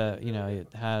how to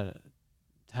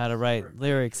write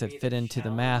lyrics that fit into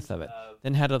the math of it.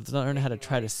 Then had to learn how to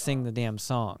try to sing the damn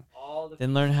song.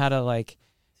 Then learn how to like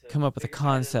come up with the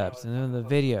concepts, and then the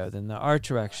video, then the art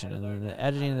direction, and then the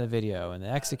editing of the video, and the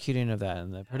executing of that,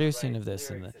 and the producing of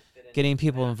this, and the getting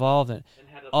people involved in it.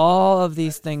 All of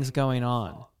these things going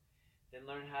on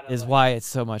is why it's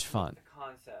so much fun.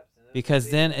 because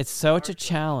then it's such a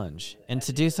challenge and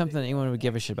to do something that anyone would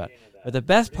give a shit about. But the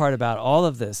best part about all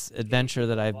of this adventure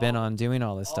that I've been on doing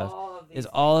all this stuff is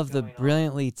all of the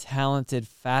brilliantly talented,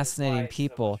 fascinating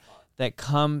people that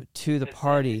come to the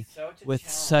party with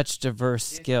such diverse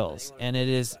skills. And it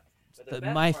is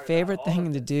my favorite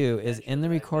thing to do is in the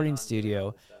recording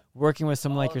studio, working with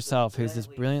someone like yourself who's this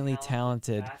brilliantly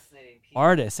talented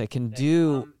artist that can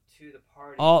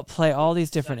play all these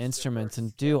different instruments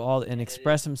and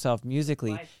express himself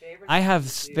musically. I have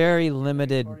very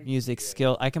limited music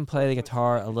skill. I can play the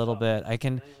guitar a little bit. I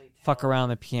can fuck around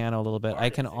the piano a little bit. I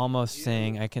can almost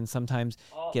sing. I can sometimes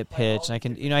get pitched.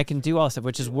 And I can do all this stuff,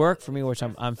 which is work for me, which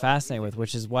I'm fascinated with,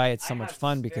 which is why it's so much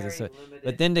fun because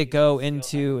but then to go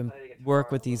into and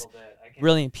work with these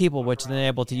brilliant people, which then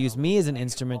able to use me as an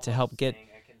instrument to help get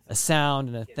a sound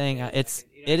and a thing.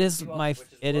 It is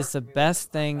the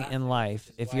best thing in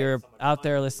life. If you're out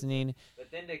there listening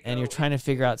and you're trying to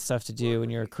figure out stuff to do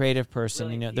and you're a creative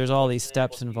person, there's all these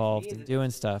steps involved in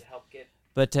doing stuff.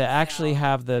 But to actually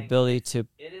have the ability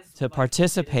to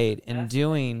participate in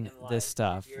doing this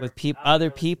stuff with other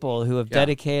people who have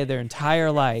dedicated their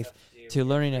entire life to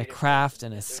learning a craft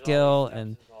and a skill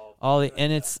and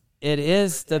it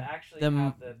is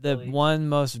the one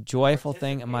most joyful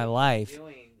thing in my life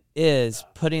is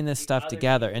putting this stuff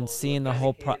together and seeing the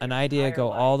whole an idea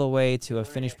go all the way to a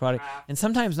finished product, and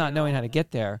sometimes not knowing how to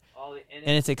get there.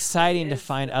 And it's exciting to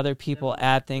find other people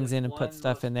add things in and put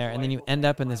stuff in there, and then you end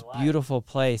up in this beautiful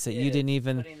place that you didn't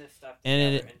even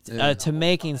to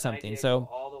making something. So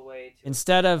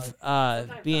instead of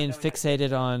being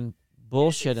fixated on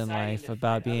bullshit in life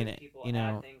about being,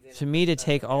 to me, to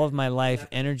take all of my life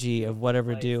energy of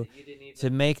whatever I do to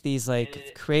make these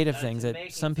like creative things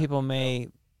that some people may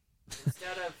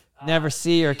never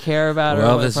see or care about.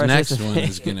 Well, this next one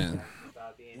is gonna.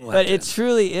 But it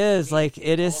truly is like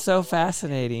it is so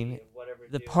fascinating.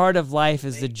 The part of life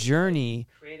is the journey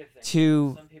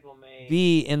to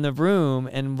be in the room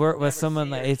and work with someone.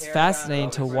 Like it's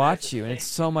fascinating to watch you, and it's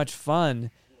so much fun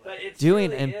doing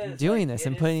this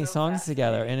and putting these songs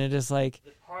together. And it is like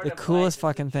the coolest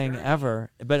fucking thing ever.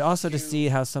 But also to see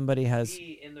how somebody has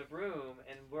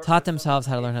taught themselves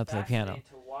how to learn how to play piano,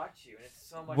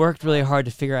 worked really hard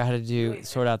to figure out how to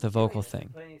sort out the vocal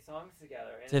thing,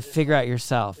 to figure out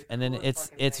yourself, and then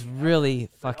it's really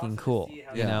fucking cool,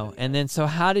 And then so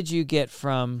how did you get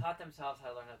from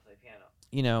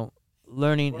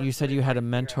learning? You said you had a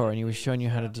mentor and he was showing you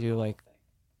how to do like,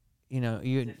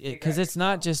 because it's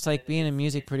not just like being a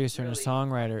music producer and a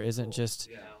songwriter isn't just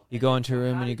you go into a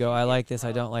room and you go, I like this,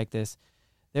 I don't like this.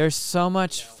 There's so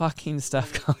much fucking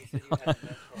stuff going on.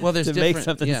 Well, there's to make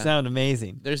something sound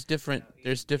amazing. There's different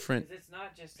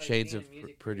shades of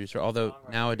producer. Although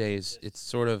nowadays it's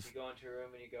sort of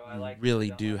you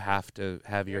really do have to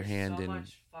have your hand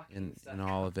in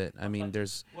all of it. I mean,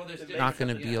 there's not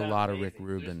going to be a lot of Rick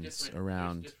Rubins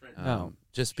around. No,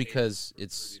 just because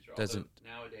it's doesn't.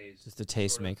 Just a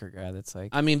tastemaker guy that's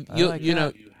like. I mean,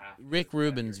 Rick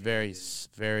Rubin's very,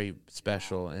 very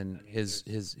special, and his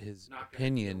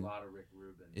opinion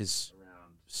is,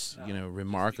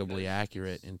 remarkably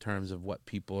accurate in terms of what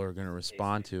people are going to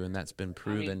respond to, and that's been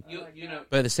proven.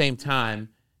 But at the same time,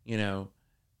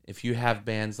 if you have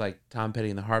bands like Tom Petty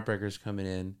and the Heartbreakers coming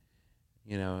in,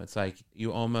 it's like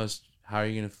you almost, how are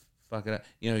you going to fuck it up?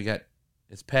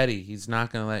 It's Petty. He's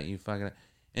not going to let you fuck it up.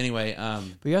 Anyway,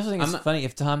 but you also think it's funny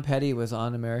if Tom Petty was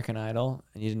on American Idol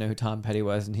and you didn't know who Tom Petty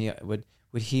was, and he would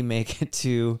he make it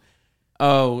to?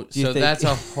 Oh, so that's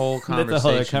a whole conversation. That's a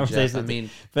whole conversation. Jeff. I mean,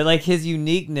 but like his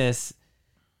uniqueness.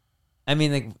 I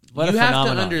mean, like what you a phenomenon.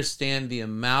 have to understand the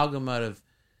amalgamate of,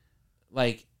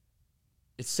 like,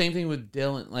 it's the same thing with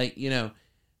Dylan. Like,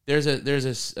 there's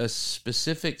a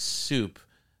specific soup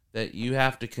that you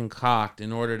have to concoct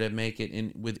in order to make it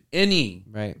in with any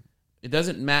right. It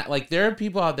doesn't matter. Like, there are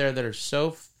people out there that are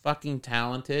so fucking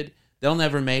talented, they'll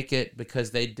never make it because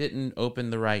they didn't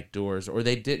open the right doors or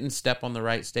they didn't step on the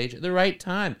right stage at the right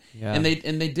time. Yeah. And they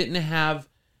didn't have,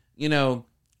 the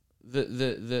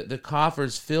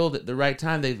coffers filled at the right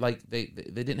time. They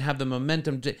didn't have the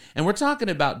momentum and we're talking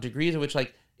about degrees of which,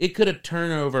 like, it could have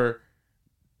turned over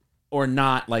or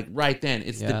not, like, right then.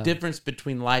 It's the difference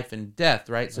between life and death,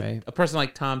 right? So a person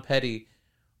like Tom Petty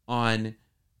on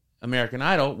American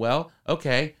Idol, well,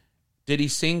 okay, did he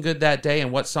sing good that day,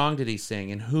 and what song did he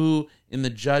sing, and who in the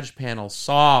judge panel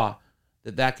saw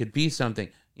that could be something?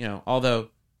 Although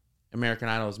American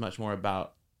Idol is much more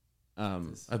about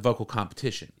a vocal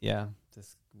competition. Yeah,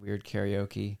 this weird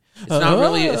karaoke. It's not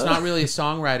really a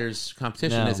songwriter's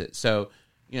competition, is it? So,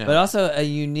 but also a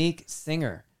unique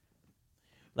singer.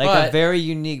 Like But- a very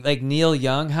unique, like Neil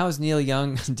Young. How is Neil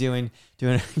Young doing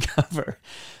a cover?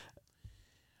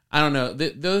 I don't know.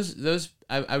 Those.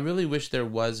 I really wish there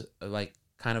was like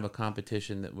kind of a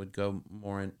competition that would go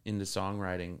more into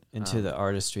songwriting, Into the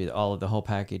artistry, all of the whole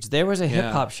package. There was a hip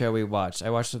hop show we watched. I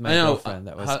watched with my girlfriend.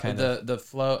 That was kind of the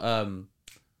flow.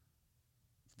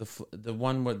 The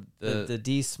one with the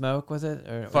D Smoke, was it?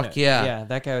 Or, fuck yeah, yeah.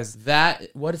 That guy was that.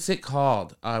 What is it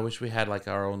called? I wish we had like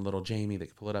our own little Jamie that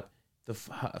could pull it up. The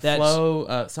That's-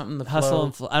 flow, something. The Hustle flow.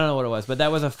 and Flow. I don't know what it was, but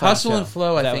that was a fun Hustle show. and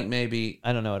Flow. I That think was- maybe.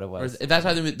 I don't know what it was. Or that's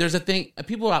how there's a thing.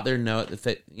 People out there know it.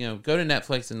 That go to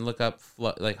Netflix and look up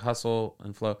like Hustle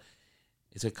and Flow.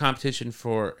 It's a competition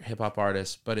for hip hop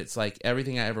artists, but it's like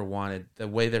everything I ever wanted. The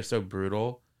way they're so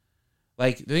brutal.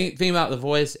 Like the thing about The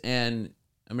Voice and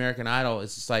American Idol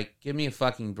is just like, give me a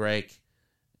fucking break.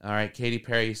 All right, Katy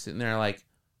Perry sitting there like,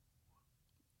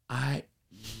 I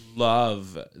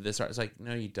love this art. It's like,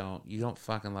 no, you don't. You don't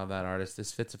fucking love that artist.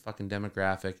 This fits a fucking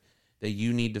demographic that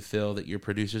you need to fill, that your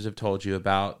producers have told you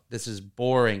about. This is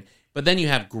boring. But then you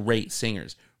have great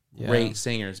singers,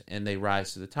 and they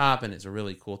rise to the top, and it's a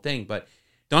really cool thing. But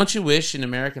don't you wish in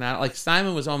American Idol, like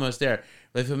Simon was almost there,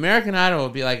 but if American Idol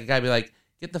would be like, a guy would be like,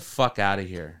 get the fuck out of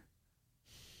here.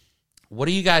 What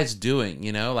are you guys doing?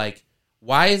 Like,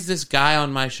 why is this guy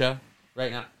on my show right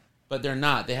now? But they're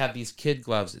not. They have these kid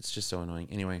gloves. It's just so annoying.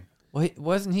 Anyway. Well,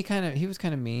 wasn't he he was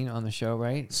kind of mean on the show,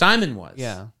 right? Simon was.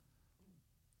 Yeah.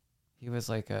 He was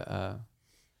like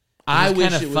I wish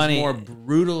kinda it was funny. more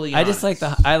brutally I just like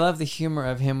honest. I love the humor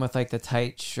of him with like the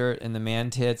tight shirt and the man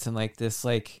tits and like this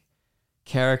like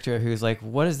character who's like,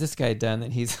 what has this guy done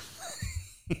that he's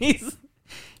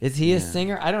is he a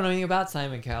singer? I don't know anything about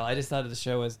Simon Cowell. I just thought the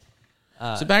show was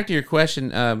So back to your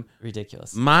question,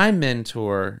 ridiculous. my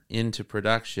mentor into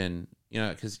production,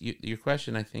 because your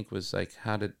question I think was like,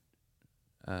 how did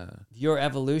Your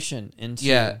evolution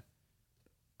into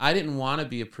I didn't want to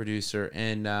be a producer,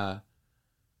 and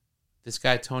this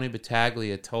guy Tony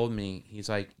Battaglia told me, he's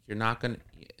like, you're not gonna.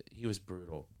 He was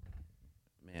brutal,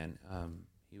 man.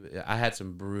 I had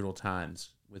some brutal times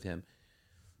with him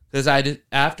because I did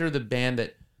after the band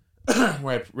that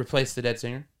where I replaced the dead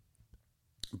singer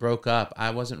broke up.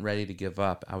 I wasn't ready to give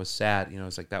up. I was sad. It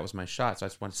was like that was my shot, so I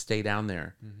just want to stay down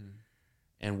there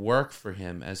and work for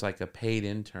him as like a paid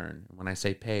intern. When I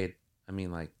say paid, I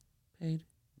mean like paid.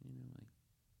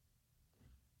 Like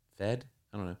fed?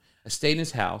 I don't know. I stayed in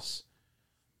his house.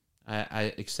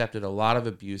 I accepted a lot of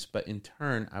abuse, but in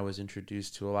turn, I was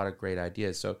introduced to a lot of great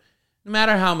ideas. So no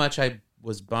matter how much I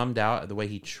was bummed out at the way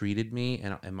he treated me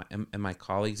and my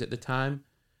colleagues at the time,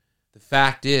 the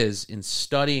fact is, in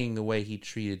studying the way he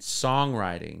treated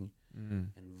songwriting and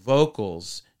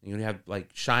vocals, you have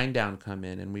like Shinedown come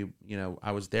in, and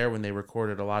I was there when they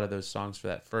recorded a lot of those songs for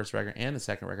that first record and the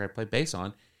second record I played bass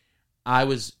on. I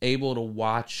was able to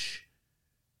watch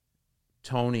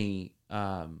Tony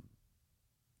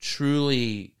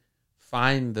truly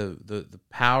find the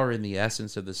power in the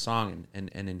essence of the song and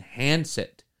enhance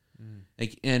it.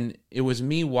 Like, and it was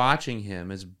me watching him,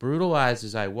 as brutalized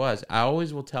as I was. I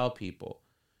always will tell people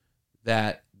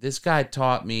that this guy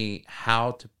taught me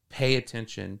how to pay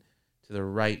attention to the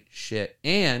right shit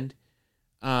and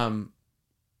how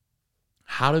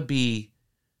to be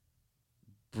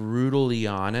brutally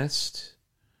honest.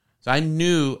 So I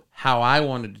knew how I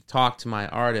wanted to talk to my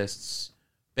artists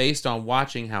based on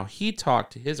watching how he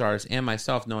talked to his artists and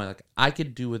myself, knowing like I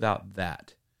could do without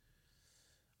that.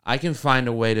 I can find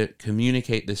a way to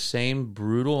communicate the same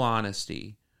brutal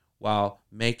honesty while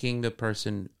making the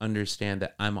person understand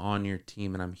that I'm on your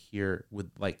team and I'm here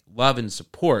with like love and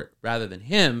support rather than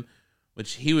him,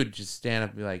 which he would just stand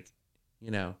up and be like,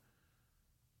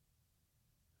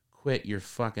 quit your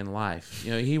fucking life.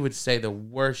 He would say the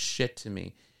worst shit to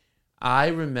me. I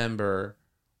remember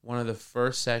one of the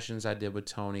first sessions I did with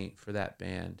Tony for that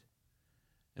band,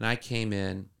 and I came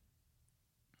in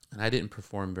and I didn't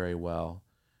perform very well.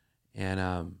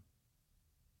 And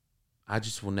I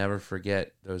just will never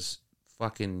forget those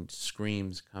fucking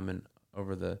screams coming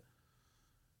over the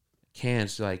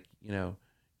cans like, you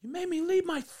made me leave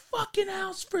my fucking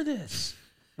house for this.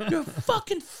 You're a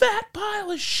fucking fat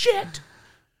pile of shit.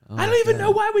 Oh I don't even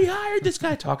know why we hired this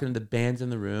guy. Talking to the bands in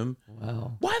the room.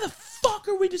 Wow. Why the fuck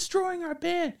are we destroying our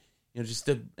band?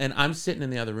 And I'm sitting in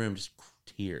the other room, just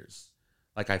tears.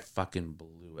 Like I fucking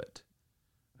blew it.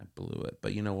 I blew it.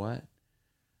 But you know what?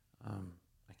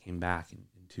 I came back in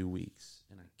 2 weeks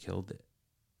and I killed it.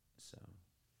 So,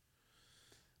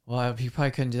 Well, you probably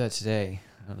couldn't do that today.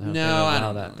 I don't know if No, they don't I allow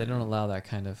don't that. know. They don't allow that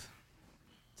kind of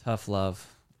tough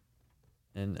love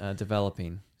and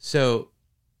developing. so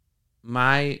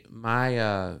my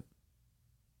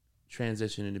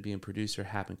transition into being a producer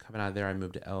happened. Coming out of there, I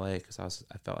moved to LA because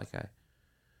I felt like I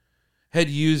had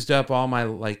used up all my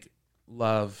like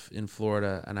love in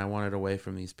Florida, and I wanted away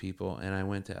from these people. And I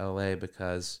went to LA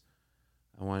because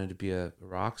I wanted to be a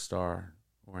rock star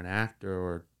or an actor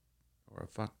or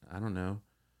I don't know.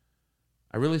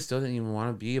 I really still didn't even want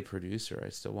to be a producer. I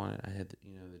still wanted. I had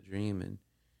the dream, and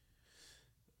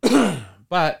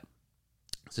but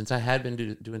since I had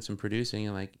been doing some producing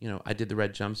and I did the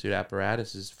Red Jumpsuit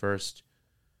Apparatus's first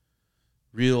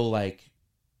real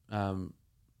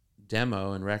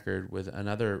demo and record with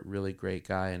another really great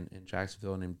guy in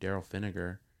Jacksonville named Daryl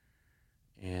Finnegar,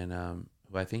 and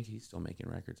who I think he's still making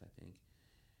records. I think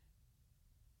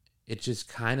it just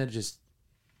kind of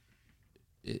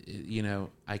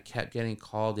I kept getting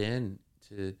called in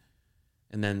to,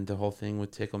 and then the whole thing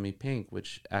with Tickle Me Pink,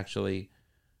 which actually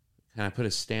kind of put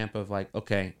a stamp of like,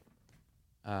 okay,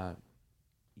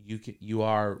 you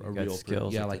are a real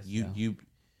skills. Yeah, like you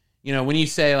when you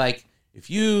say like, if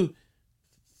you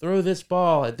throw this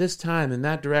ball at this time in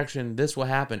that direction, this will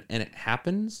happen, and it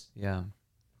happens. Yeah.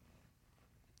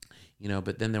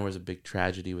 But then there was a big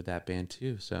tragedy with that band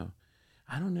too. So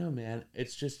I don't know, man.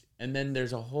 It's just, and then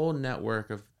there's a whole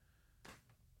network of,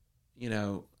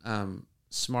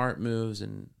 smart moves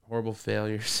and horrible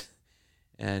failures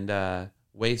and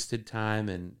wasted time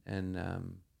and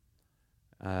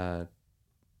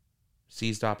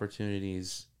seized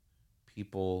opportunities,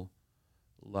 people,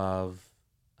 love,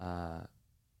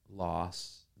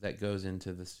 loss that goes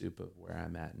into the soup of where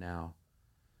I'm at now.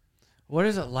 What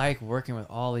is it like working with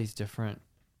all these different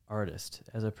artist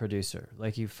as a producer?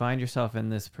 Like, you find yourself in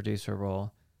this producer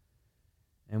role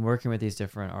and working with these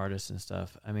different artists and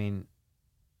stuff. I mean,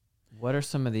 what are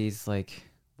some of these, like,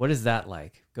 what is that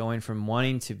like, going from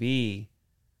wanting to be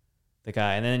the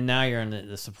guy and then now you're in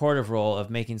the supportive role of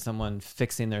making someone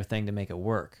fixing their thing to make it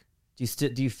work?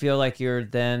 Do you feel like you're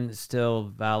then still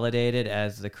validated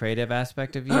as the creative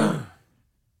aspect of you?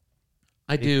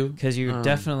 I do, because you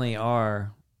definitely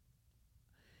are.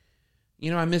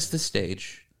 I miss the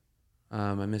stage.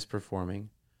 I miss performing.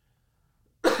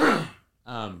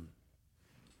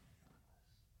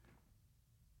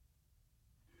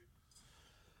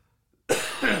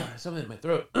 Something in my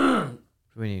throat. Do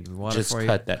we need water Just for you?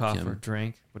 cut that, Cough Kim. or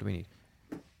drink? What do we need?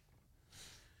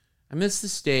 I miss the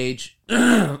stage.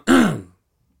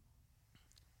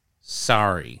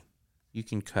 Sorry. You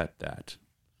can cut that.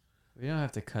 We don't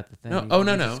have to cut the thing. No. You Oh, can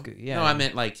no, just no. yeah. No, I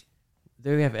meant like...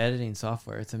 There we have editing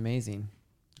software. It's amazing.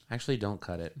 Actually, don't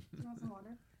cut it. You want some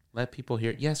water? Let people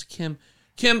hear. Yes, Kim.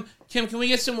 Kim, can we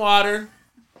get some water?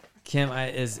 Kim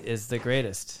is the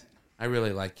greatest. I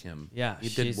really like Kim. Yeah, You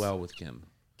did well with Kim.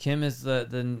 Kim is the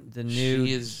new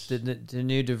She is... the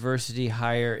new diversity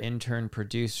hire intern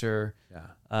producer,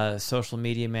 social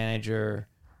media manager,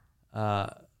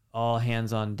 all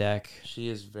hands on deck. She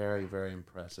is very, very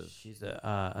impressive. She's an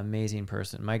amazing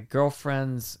person. My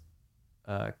girlfriend's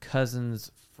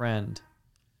cousin's friend.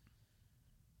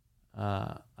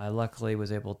 I luckily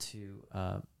was able to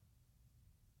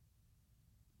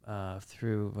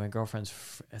through my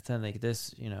girlfriend's then like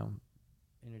this,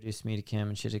 introduced me to Kim,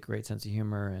 and she has a great sense of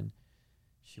humor, and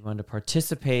she wanted to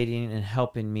participate in and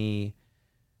helping me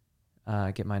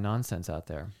get my nonsense out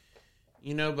there.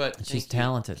 But she's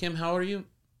talented. Kim, how old are you?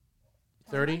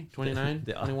 30, 29,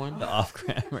 21? The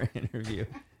off-grammar interview.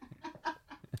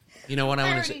 What I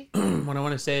want to say. What I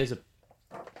want to say is,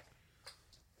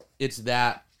 it's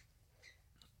that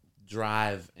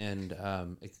drive and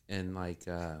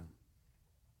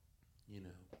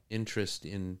interest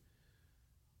in.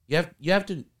 You have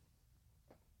to.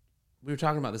 We were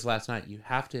talking about this last night. You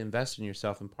have to invest in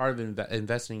yourself, and part of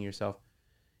investing in yourself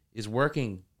is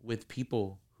working with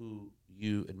people who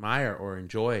you admire or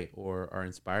enjoy or are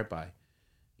inspired by.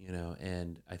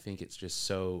 And I think it's just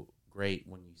so great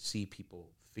when you see people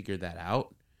figure that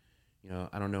out.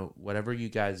 I don't know, whatever you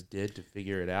guys did to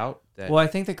figure it out. Well, I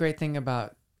think the great thing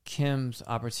about Kim's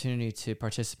opportunity to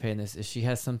participate in this is she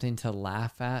has something to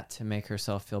laugh at to make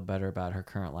herself feel better about her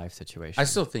current life situation. I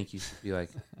still think you should be like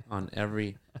on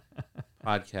every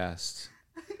podcast.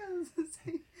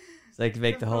 It's like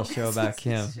make the whole show about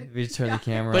Kim. We just turn the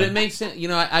camera But on. it makes sense.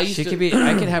 I used she to could be.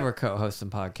 I could have her co-host some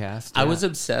podcast. I was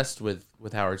obsessed with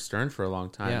Howard Stern for a long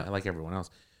time, like everyone else.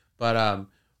 But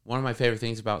one of my favorite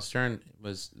things about Stern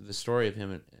was the story of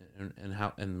him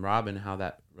and Robin, how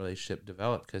that relationship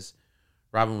developed, because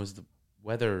Robin was the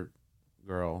weather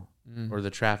girl or the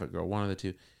traffic girl, one of the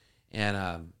two,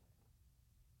 and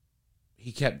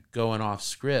he kept going off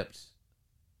script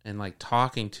and like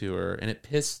talking to her, and it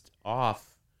pissed off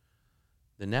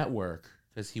the network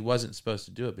because he wasn't supposed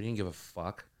to do it, but he didn't give a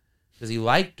fuck because he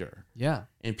liked her. Yeah,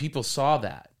 and people saw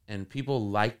that. and people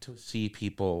like to see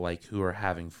people like who are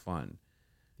having fun.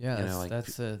 Yeah, You know, like,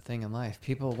 that's the thing in life.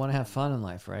 People want to have fun in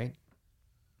life, right?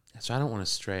 So I don't want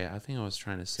to stray. I think I was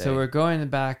trying to say. So we're going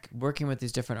back, working with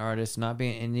these different artists, not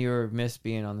being, and you were missed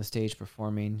being on the stage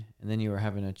performing, and then you were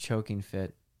having a choking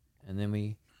fit, and then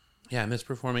we. Yeah,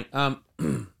 misperforming.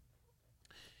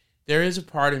 There is a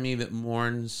part of me that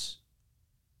mourns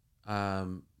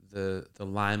the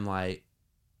limelight,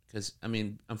 because I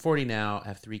mean I'm 40 now, I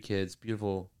have 3 kids,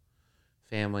 beautiful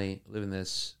family, live in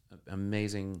this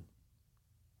amazing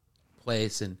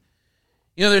place, and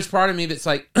you know there's part of me that's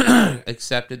like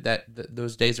accepted that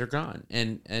those days are gone,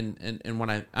 and when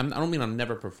I don't mean I'll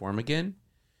never perform again,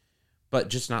 but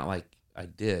just not like I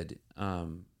did.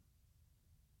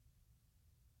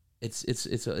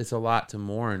 It's a lot to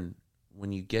mourn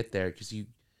when you get there, because you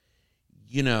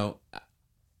know,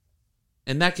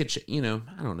 and that could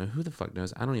I don't know, who the fuck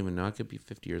knows, I don't even know, I could be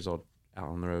 50 years old out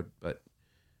on the road, but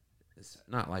it's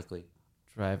not likely.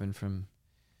 Driving from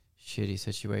shitty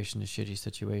situation to shitty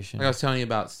situation. Like I was telling you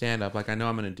about stand up, like I know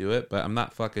I'm gonna do it, but I'm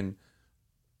not fucking,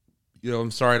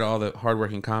 I'm sorry to all the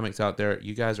hardworking comics out there.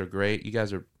 You guys are great. You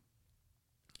guys are,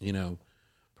 your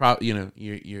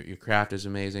craft is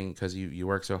amazing because you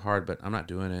work so hard, but I'm not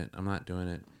doing it. I'm not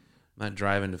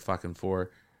driving to fucking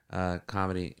 4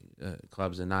 comedy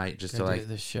clubs a night just to like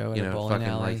the show at a bowling fucking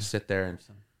alley. like sit there and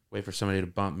wait for somebody to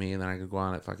bump me, and then I could go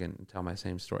on and fucking tell my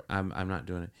same story. I'm not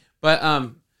doing it. But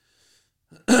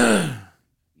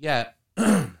yeah.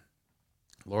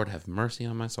 Lord have mercy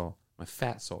on my soul, my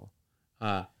fat soul.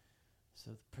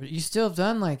 So you still have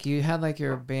done, like, you had like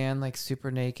your band like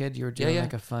Super Naked. You were doing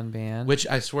like a fun band, which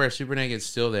I swear Super Naked's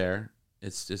still there.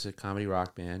 It's a comedy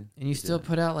rock band, and you still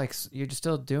put out like, you're just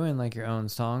still doing like your own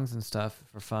songs and stuff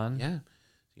for fun. Yeah,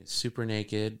 Super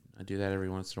Naked. I do that every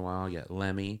once in a while. I get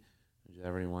Lemmy. I do that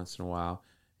every once in a while.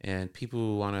 And people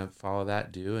who want to follow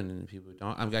that do, and people who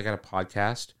don't. I got a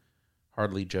podcast,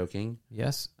 Hardly Joking.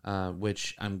 Yes.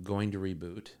 Which I'm going to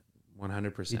reboot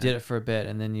 100%. You did it for a bit,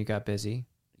 and then you got busy.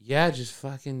 Yeah, just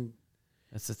fucking.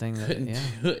 That's the thing that couldn't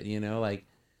do it. Like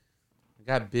I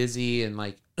got busy, and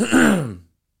like I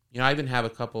even have a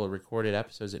couple of recorded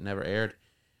episodes that never aired.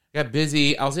 I got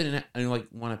busy. I was in and like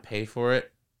want to pay for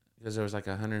it because there was like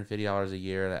 $150 a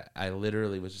year that I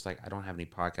literally was just like, I don't have any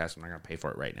podcasts. I'm not gonna pay for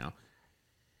it right now.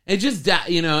 It just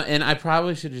and I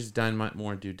probably should have just done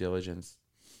more due diligence.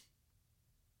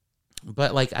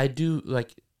 But like I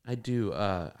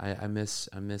miss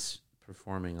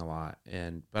performing a lot,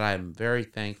 but I'm very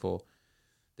thankful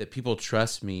that people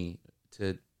trust me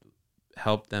to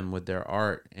help them with their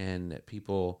art, and that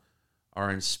people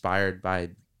are inspired by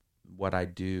what I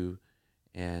do,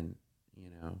 and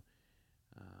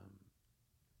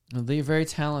Well, you're very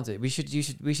talented. We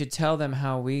should tell them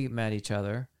how we met each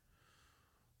other.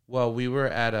 Well, we were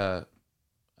at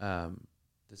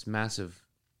this massive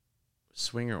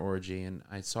swinger orgy, and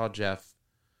I saw Jeff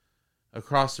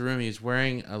across the room. He was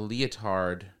wearing a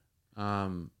leotard,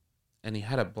 and he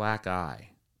had a black eye,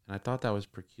 and I thought that was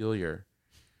peculiar.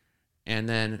 And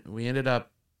then we ended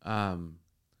up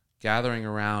gathering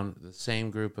around the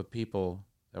same group of people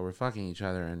that were fucking each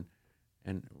other, and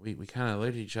we kind of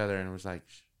looked at each other, and it was like,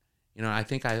 I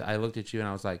think I looked at you, and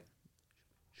I was like,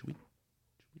 should we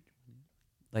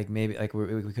like, maybe like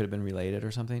we could have been related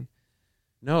or something?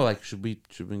 No, like should we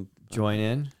join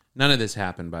in? None of this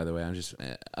happened, by the way. I'm just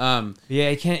yeah,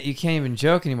 you can't even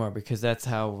joke anymore, because that's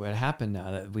how it happened. Now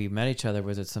that we met each other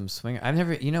was at some swinger. I've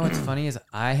never. What's funny is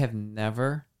I have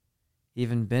never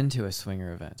even been to a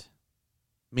swinger event.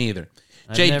 Me either.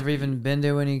 I've never even been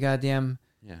to any goddamn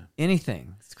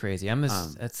anything. It's crazy.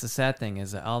 That's the sad thing,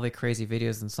 is that all the crazy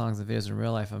videos and songs and videos in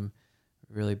real life, I'm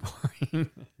really boring.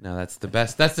 No, that's the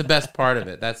best. That's the best part of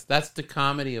it. That's the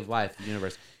comedy of life, the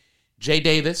universe. Jay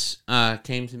Davis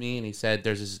came to me and he said,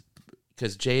 "There's this,"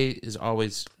 because Jay is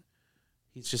always,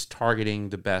 he's just targeting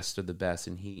the best of the best,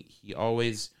 and he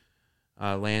always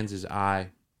lands his eye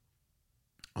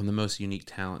on the most unique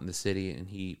talent in the city. And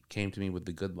he came to me with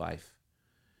The Good Life,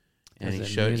 and he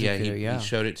showed he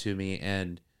showed it to me.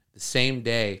 And the same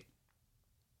day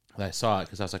that I saw it,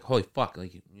 because I was like, "Holy fuck!"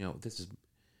 Like it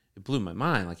blew my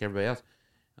mind. Like everybody else,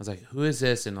 I was like, "Who is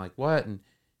this?" And like, what? And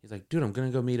he's like, "Dude, I'm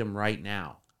gonna go meet him right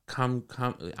now. Come,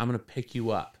 I'm going to pick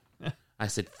you up." I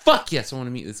said, "Fuck yes, I want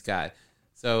to meet this guy."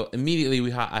 So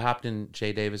immediately I hopped in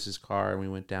Jay Davis's car, and we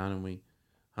went down and we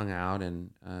hung out, and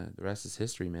the rest is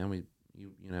history, man. Went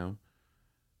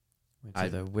to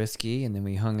the whiskey, and then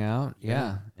we hung out.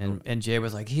 Yeah. And Jay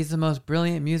was like, he's the most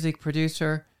brilliant music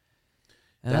producer.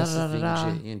 And that's the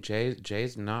thing.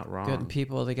 Jay's not wrong. Getting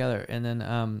people together. And then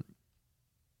and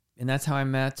that's how I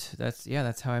met.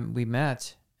 That's how we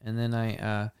met. And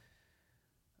then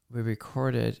we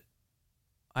recorded,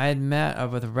 I had met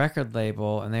with a record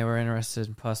label, and they were interested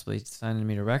in possibly signing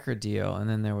me to a record deal. And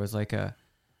then there was like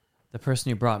the person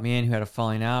who brought me in who had a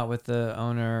falling out with the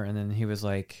owner, and then he was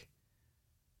like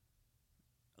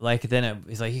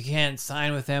he's like, you can't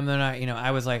sign with them. They're not,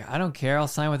 I was like, I don't care. I'll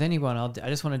sign with anyone. I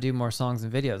just want to do more songs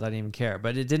and videos. I didn't even care,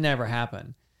 but it didn't ever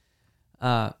happen.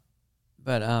 But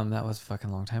that was a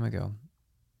fucking long time ago.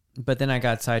 But then I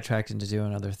got sidetracked into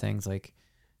doing other things, like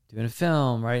doing a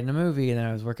film, writing a movie, and then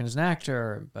I was working as an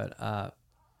actor. But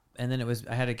and then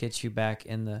I had to get you back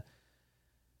in the.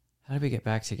 How did we get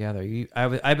back together?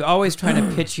 I'm always trying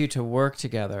to pitch you to work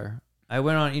together. I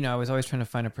went on, I was always trying to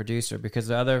find a producer, because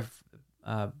the other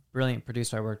brilliant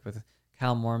producer I worked with,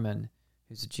 Cal Mormon,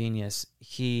 who's a genius,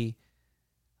 he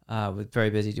was very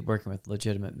busy working with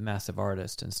legitimate massive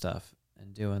artists and stuff,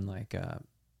 and doing like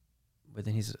but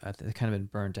then he's kind of been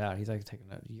burnt out. He's like taking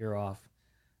a year off.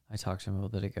 I talked to him a little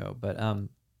bit ago, but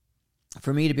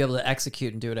for me to be able to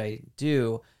execute and do what I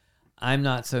do, I'm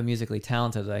not so musically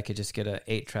talented that I could just get an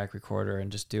 8-track recorder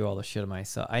and just do all the shit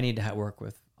myself. I need to work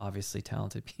with obviously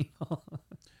talented people.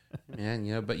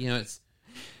 Man, but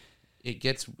it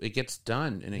gets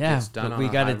done, and it gets done. We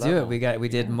got to do level. it. We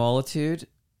did Multitude,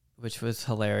 which was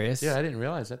hilarious. Yeah, I didn't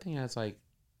realize that thing has like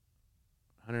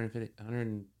 150,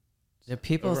 100. There's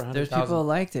people who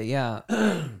liked it. Yeah,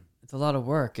 it's a lot of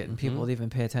work getting people to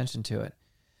even pay attention to it.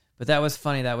 But that was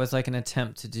funny. That was like an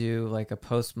attempt to do like a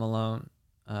Post Malone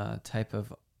type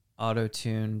of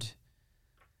auto-tuned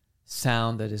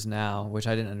sound that is now, which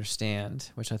I didn't understand,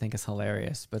 which I think is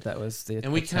hilarious. But that was the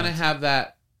and we kind of have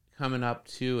that coming up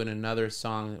too in another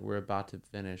song that we're about to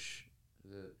finish,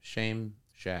 the Shame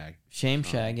Shag.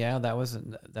 Yeah,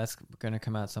 that's going to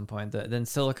come out at some point. Then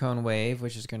Silicone Wave,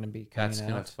 which is going to be coming That's out.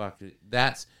 gonna fuck it.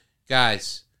 That's,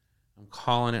 guys, I'm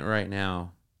calling it right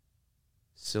now.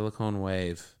 Silicone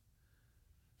Wave.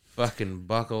 Fucking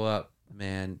buckle up,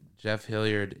 man. Jeff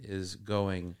Hilliard is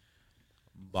going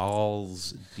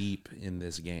balls deep in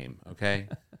this game, okay?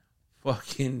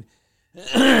 Fucking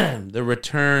the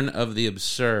return of the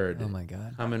absurd. Oh my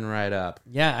God. Coming right up.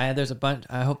 Yeah, there's a bunch.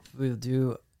 I hope we'll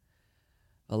do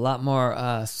a lot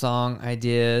more song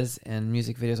ideas and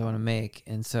music videos I want to make.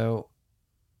 And so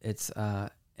it's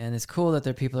cool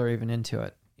that people are even into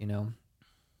it,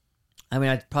 I mean,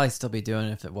 I'd probably still be doing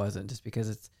it if it wasn't, just because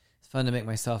it's fun to make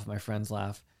myself and my friends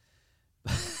laugh.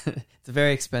 It's a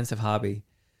very expensive hobby.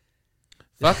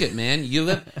 Fuck it, man.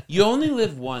 You only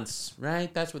live once,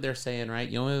 right? That's what they're saying, right?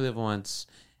 You only live once,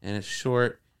 and it's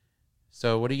short.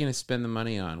 So what are you going to spend the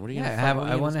money on? What are you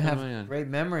I want to have great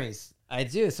memories. I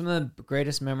do. Some of the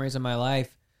greatest memories of my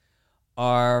life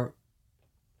are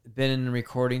been in a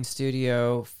recording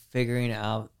studio, figuring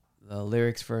out the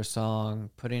lyrics for a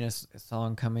song, putting a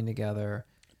song coming together,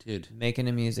 dude, making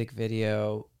a music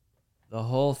video, the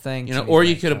whole thing. Or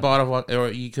you could have bought a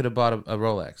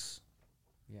Rolex.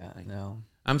 Yeah, I know.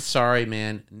 I'm sorry,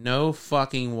 man. No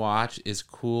fucking watch is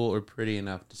cool or pretty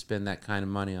enough to spend that kind of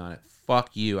money on it.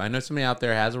 Fuck you. I know somebody out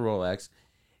there has a Rolex,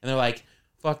 and they're like,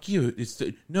 fuck you.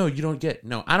 No, you don't get.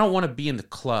 No, I don't want to be in the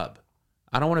club.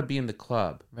 I don't want to be in the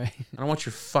club. Right. I don't want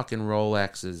your fucking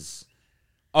Rolexes.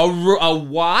 A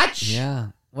watch? Yeah.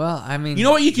 Well, I mean, you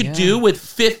know what you could do with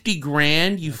 50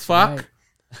 grand, you That's fuck? Right.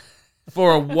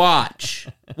 For a watch.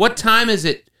 What time is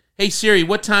it? Hey, Siri,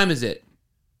 what time is it?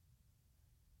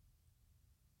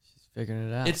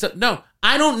 Figuring it out. No,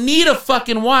 I don't need a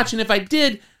fucking watch, and if I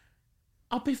did,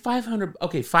 I'll pay $500.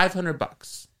 Okay,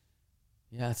 $500.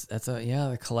 Yeah, that's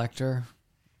the collector.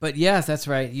 But yes, that's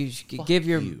right. You should give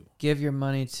your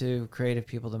money to creative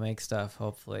people to make stuff.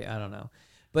 Hopefully, I don't know,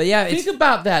 but yeah, think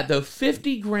about that though.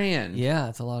 50 grand. Yeah,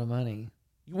 it's a lot of money.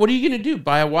 What are you gonna do?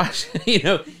 Buy a watch?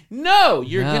 No,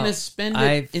 you're gonna spend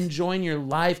it enjoying your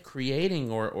life,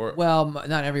 creating or. Well,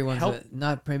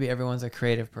 not maybe everyone's a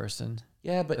creative person.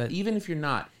 Yeah, but even if you're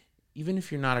not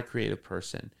a creative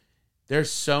person, there's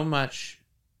so much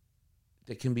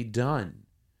that can be done.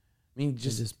 I mean,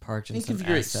 just parked in think some of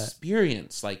your asset.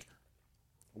 experience. Like,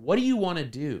 what do you want to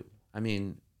do? I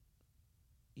mean,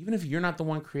 even if you're not the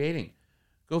one creating,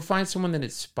 go find someone that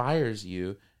inspires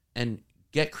you and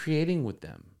get creating with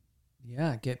them.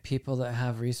 Yeah, get people that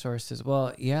have resources.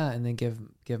 Well, yeah, and then give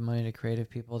money to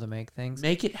creative people to make things.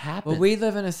 Make it happen. Well, we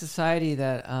live in a society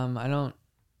that I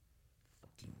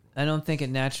don't think it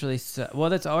naturally. Well,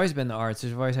 that's always been the arts.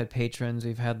 We've always had patrons.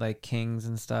 We've had like kings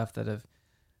and stuff that have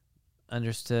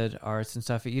understood arts and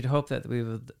stuff. You'd hope that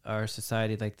our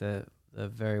society, like the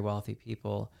very wealthy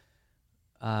people,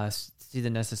 see the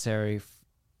necessity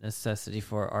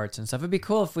for arts and stuff. It'd be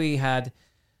cool if we had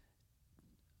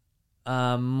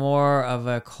more of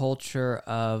a culture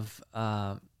of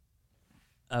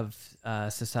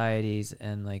societies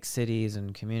and like cities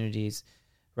and communities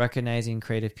recognizing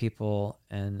creative people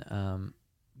and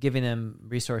giving them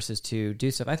resources to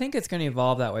do stuff. I think it's going to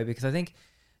evolve that way because I think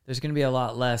there's going to be a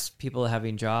lot less people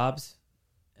having jobs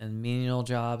and menial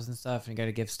jobs and stuff, and you got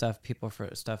to give people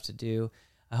for stuff to do.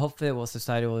 I hope that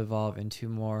society will evolve into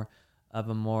more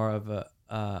of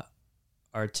a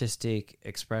artistic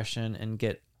expression and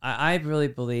get. I really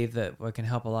believe that what can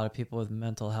help a lot of people with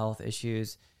mental health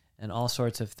issues and all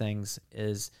sorts of things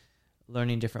is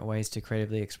learning different ways to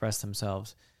creatively express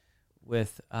themselves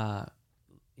with,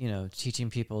 teaching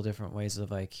people different ways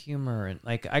of like humor. And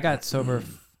like I got sober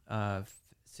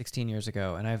 16 years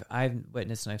ago, and I've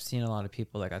witnessed and I've seen a lot of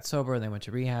people that got sober and they went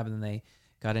to rehab and then they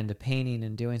got into painting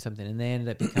and doing something, and they ended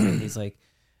up becoming these like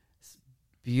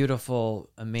beautiful,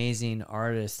 amazing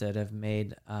artists that have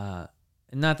made, not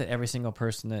that every single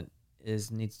person that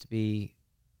needs to be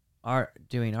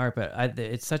doing art, but I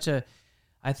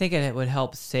think it would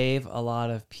help save a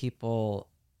lot of people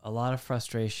a lot of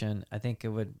frustration. I think it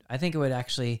would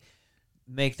actually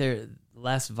make there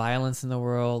less violence in the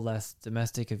world, less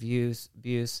domestic abuse.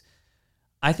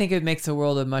 I think it makes the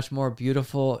world a much more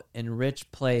beautiful and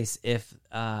rich place if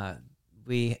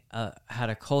we had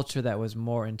a culture that was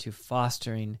more into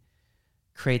fostering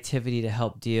creativity to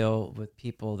help deal with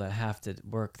people that have to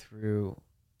work through,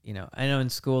 I know in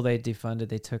school they defunded,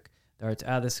 they took the arts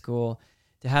out of the school,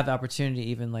 to have the opportunity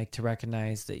even like to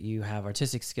recognize that you have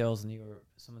artistic skills and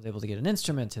someone's able to get an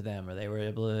instrument to them, or they were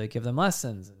able to give them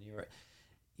lessons, and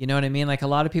you know what I mean? Like a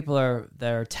lot of people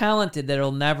they're talented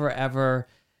that'll never ever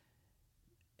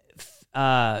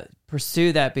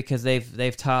pursue that because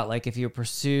they've taught, like, if you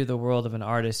pursue the world of an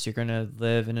artist, you're going to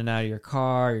live in and out of your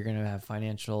car, you're going to have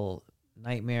financial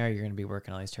nightmare, you're going to be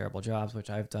working all these terrible jobs, which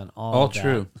I've done all of that.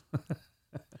 True.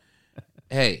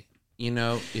 Hey,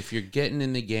 if you're getting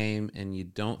in the game and you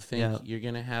don't think you're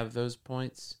going to have those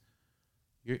points,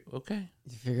 you're okay.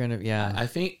 If you're going to, I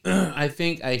think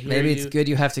I hear maybe it's good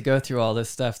you have to go through all this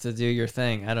stuff to do your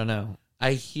thing. I don't know.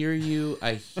 I hear you,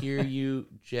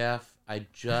 Jeff. I'm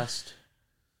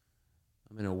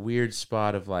in a weird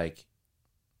spot of like,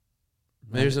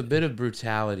 there's a bit of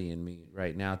brutality in me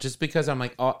right now, just because I'm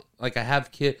like, I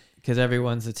have kids. Because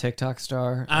everyone's a TikTok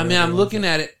star. I mean, I'm looking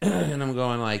at it and I'm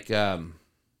going like,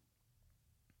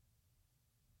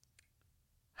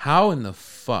 how in the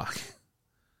fuck?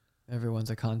 Everyone's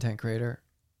a content creator.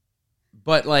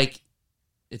 But like,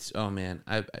 it's, oh man,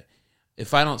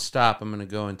 if I don't stop, I'm going to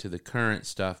go into the current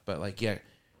stuff. But like,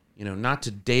 not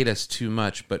to date us too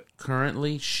much, but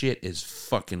currently shit is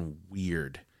fucking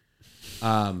weird.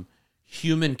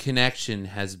 Human connection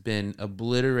has been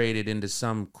obliterated into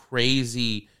some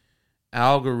crazy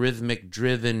algorithmic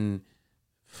driven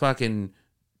fucking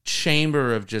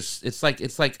chamber of just, it's like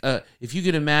if you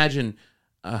could imagine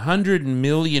 100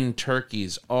 million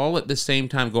turkeys all at the same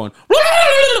time going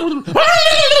and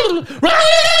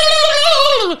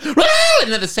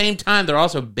at the same time they're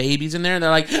also babies in there and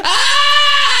they're like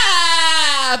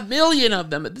a million of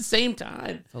them at the same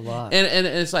time. It's a lot. And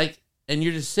it's like, and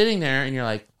you're just sitting there and you're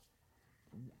like,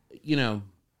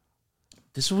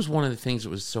 this was one of the things that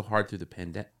was so hard through the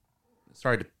pandemic.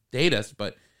 Sorry to date us,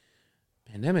 but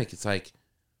pandemic, it's like,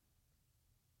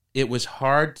 it was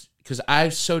hard because I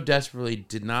so desperately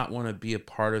did not want to be a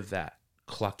part of that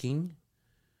clucking.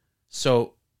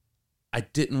 So I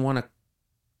didn't want to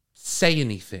say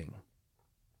anything.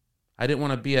 I didn't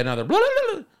want to be another, blah,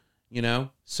 blah, blah,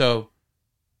 So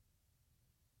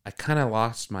I kind of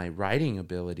lost my writing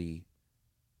ability.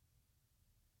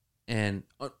 And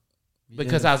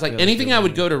because I was like, anything I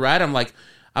would go to write, I'm like,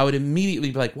 I would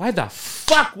immediately be like, why the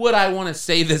fuck would I want to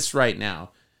say this right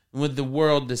now with the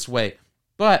world this way?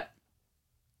 But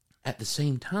at the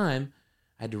same time,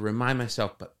 I had to remind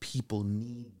myself, but people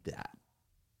need that.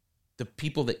 The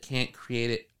people that can't create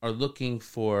it are looking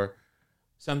for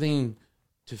something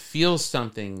to feel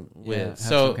something with. Have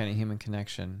some kind of human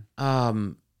connection.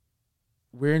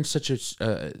 We're in such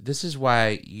a... this is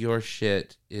why your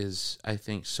shit is, I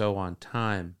think, so on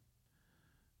time,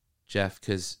 Jeff,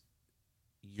 because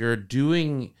you're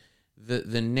doing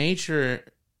the nature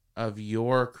of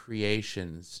your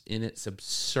creations in its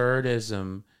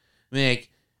absurdism. I mean, like,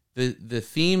 the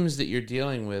themes that you're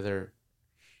dealing with are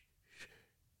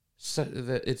so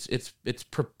that it's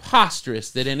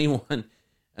preposterous that anyone.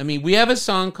 I mean, we have a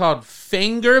song called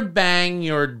 "Finger Bang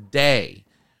Your Day,"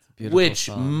 which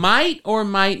might or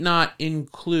might not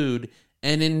include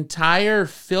an entire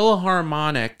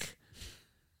Philharmonic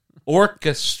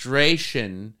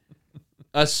orchestration.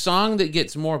 A song that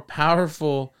gets more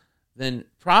powerful than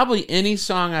probably any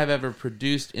song I've ever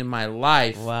produced in my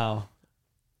life. Wow.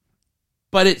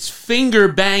 but it's Finger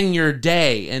Bang Your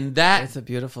Day, and It's a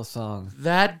beautiful song.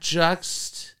 That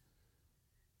juxtaposition.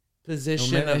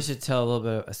 Well, maybe I should tell a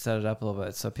little bit, set it up a little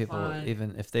bit, so people,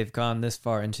 even if they've gone this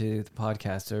far into the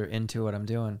podcast or into what I'm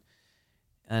doing,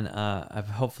 and I've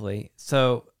hopefully.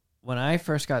 So when I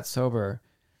first got sober,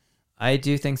 I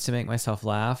do things to make myself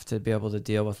laugh to be able to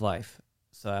deal with life.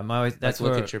 So I'm always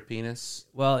look at your penis.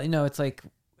 Well, it's like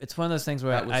it's one of those things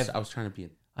where I was trying to be.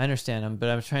 I understand them, but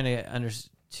I'm trying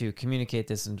to communicate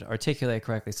this and articulate it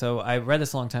correctly. So I read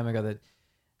this a long time ago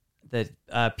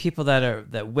that people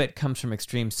that wit comes from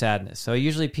extreme sadness. So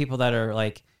usually people that are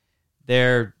like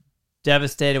they're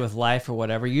devastated with life or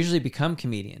whatever usually become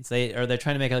comedians. They're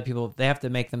trying to make other people. They have to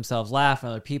make themselves laugh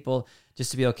and other people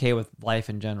just to be okay with life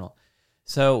in general.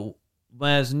 So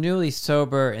when I was newly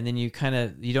sober, and then you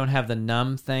don't have the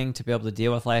numb thing to be able to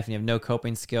deal with life, and you have no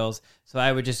coping skills. So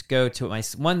I would just go to my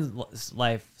one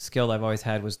life skill I've always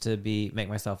had was to make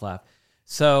myself laugh.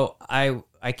 So I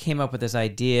came up with this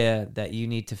idea that you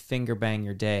need to finger bang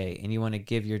your day, and you want to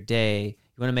give your day,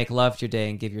 you want to make love to your day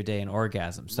and give your day an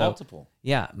orgasm. So, multiple.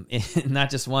 Yeah, not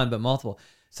just one, but multiple.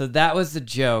 So that was the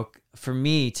joke for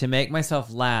me to make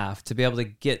myself laugh, to be able to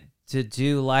get to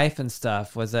do life and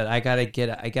stuff, was that I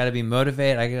gotta be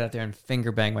motivated. I get out there and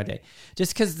finger bang my day,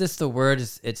 just because the word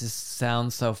it just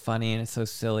sounds so funny and it's so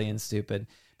silly and stupid.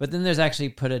 But then there's actually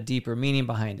put a deeper meaning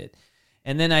behind it,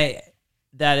 and then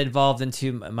that evolved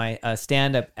into my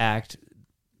stand-up act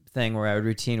thing where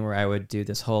I would do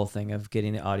this whole thing of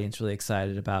getting the audience really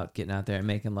excited about getting out there and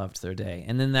making love to their day,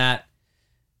 and then that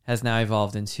has now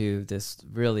evolved into this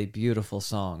really beautiful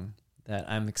song that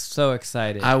I'm so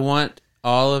excited. I want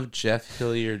all of Jeff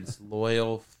Hilliard's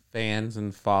loyal fans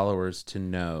and followers to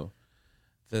know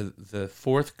the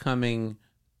forthcoming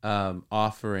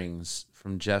offerings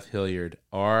from Jeff Hilliard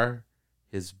are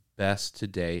his best to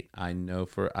date. I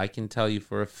can tell you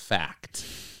for a fact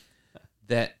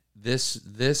that this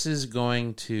is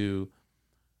going to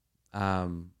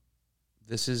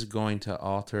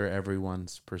alter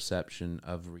everyone's perception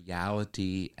of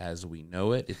reality as we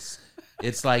know it.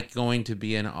 It's like going to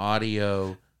be an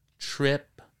audio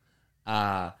trip.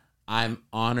 I'm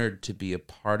honored to be a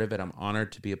part of it. I'm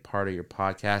honored to be a part of your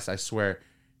podcast. I swear,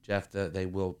 Jeff, that they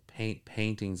will paint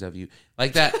paintings of you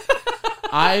like that.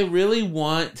 I really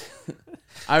want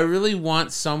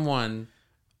someone,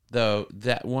 though,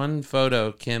 that one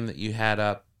photo, Kim, that you had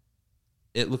up,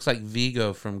 it looks like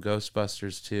Vigo from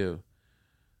Ghostbusters 2.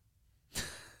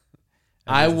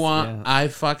 I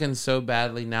fucking so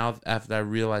badly now after I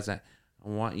realize that, I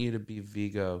want you to be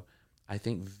Vigo. I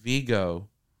think Vigo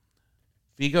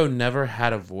never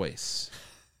had a voice.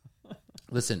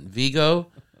 Listen, Vigo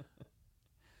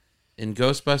in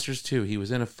Ghostbusters 2, he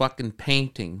was in a fucking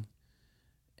painting,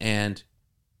 and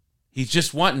he's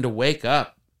just wanting to wake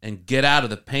up and get out of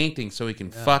the painting so he can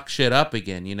fuck shit up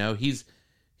again.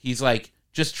 He's like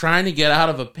just trying to get out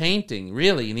of a painting,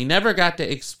 really, and he never got to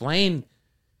explain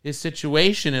his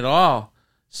situation at all.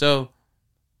 So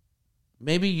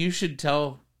maybe you should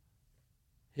tell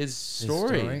his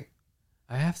story.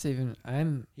 I have to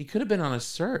even. He could have been on a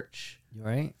search,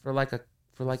 right, for the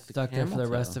stuck there for the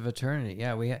rest of eternity.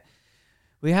 Yeah,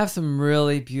 we have some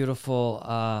really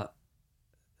beautiful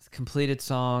completed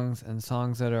songs and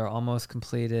songs that are almost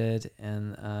completed,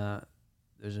 and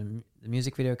there's the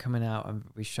music video coming out.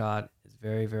 We shot. It's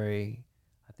very, very.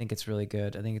 I think it's really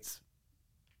good.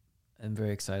 I'm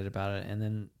very excited about it, and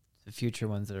then the future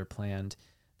ones that are planned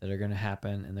that are going to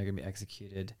happen and they're going to be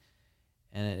executed.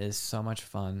 And it is so much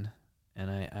fun,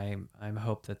 and I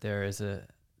hope that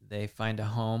they find a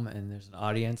home and there's an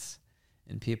audience,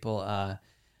 and people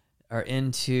are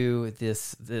into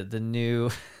the new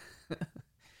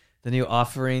the new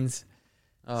offerings.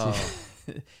 Oh,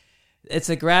 it's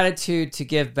a gratitude to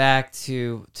give back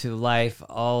to life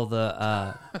all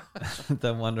the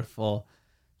the wonderful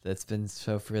that's been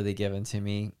so freely given to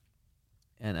me,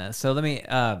 and so let me.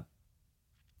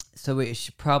 So we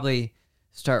should probably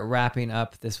start wrapping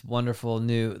up this wonderful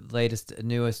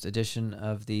newest edition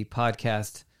of the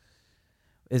podcast.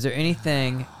 Is there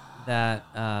anything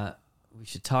that we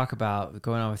should talk about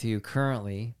going on with you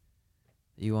currently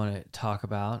that you want to talk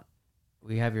about?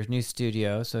 We have your new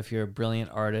studio, so if you're a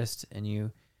brilliant artist and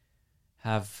you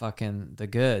have fucking the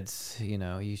goods,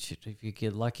 you should, if you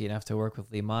get lucky enough to work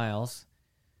with Lee Miles,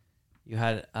 you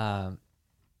had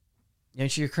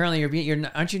you're currently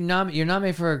you're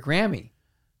nominated for a Grammy.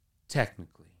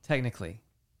 Technically,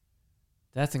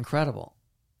 that's incredible.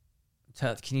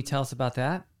 Can you tell us about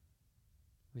that?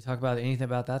 We talk about anything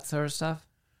about that sort of stuff?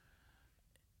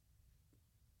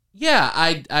 Yeah,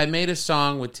 I made a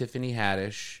song with Tiffany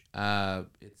Haddish.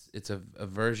 It's a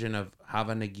version of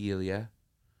Hava Nagila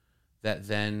that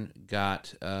then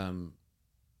got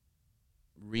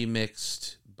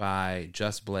remixed by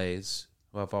Just Blaze,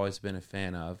 who I've always been a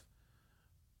fan of,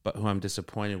 but who I'm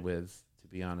disappointed with, to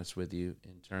be honest with you,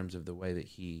 in terms of the way that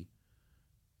he,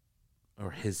 or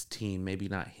his team, maybe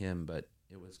not him, but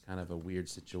it was kind of a weird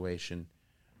situation.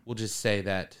 We'll just say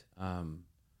that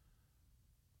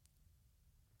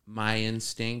my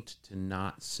instinct to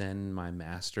not send my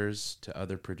masters to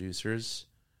other producers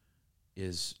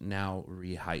is now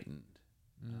re-heightened.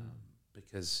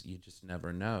 Because you just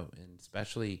never know. And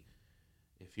especially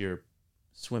if you're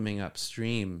swimming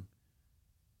upstream,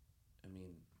 I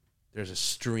mean, there's a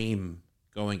stream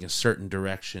going a certain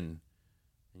direction,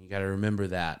 and you got to remember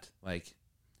that. Like,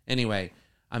 anyway,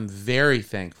 I'm very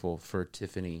thankful for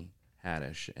Tiffany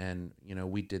Haddish, and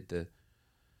we did the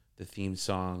theme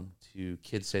song to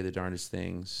Kids Say the Darndest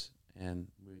Things, and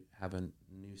we have a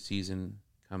new season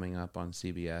coming up on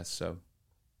CBS, so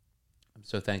I'm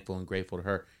so thankful and grateful to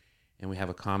her. And we have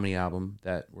a comedy album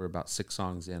that we're about 6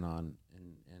 songs in on,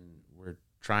 and we're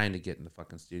trying to get in the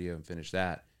fucking studio and finish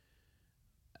that.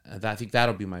 I think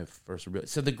that'll be my first real.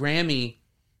 So the Grammy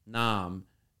nom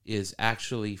is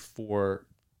actually for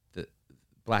the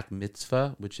Black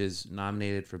Mitzvah, which is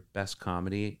nominated for Best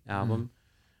Comedy Album,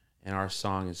 and our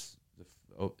song is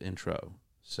the intro.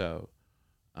 So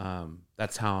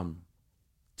that's how I'm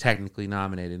technically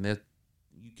nominated. And that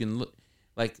you can look.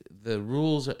 Like, the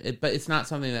rules, but it's not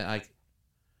something that, like,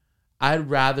 I'd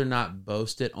rather not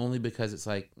boast it, only because it's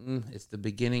like, it's the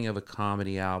beginning of a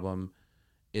comedy album.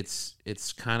 It's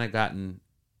kind of gotten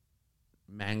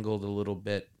mangled a little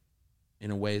bit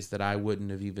in ways that I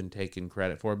wouldn't have even taken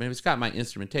credit for. But it's got my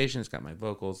instrumentation, it's got my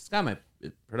vocals, it's got my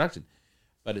production,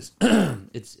 but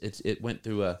it went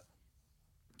through a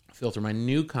filter. My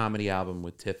new comedy album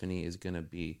with Tiffany is going to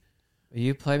be.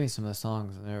 You played me some of the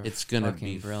songs, and they're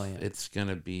fucking brilliant. It's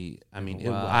gonna be. I mean,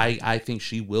 wow. I think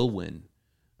she will win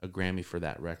a Grammy for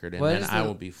that record, and then I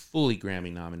will be fully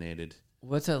Grammy nominated.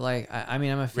 What's it like? I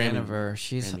mean, I'm a fan of her.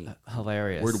 She's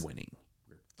hilarious. Word winning,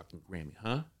 fucking Grammy,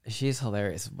 huh? She's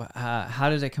hilarious. How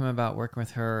did it come about working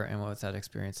with her, and what was that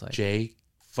experience like? Jay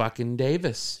fucking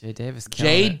Davis.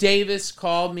 Jay Davis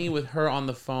called me with her on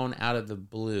the phone out of the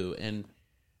blue, and.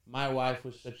 My wife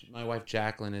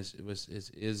Jacqueline is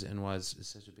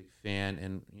such a big fan,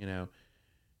 and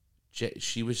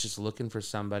she was just looking for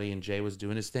somebody, and Jay was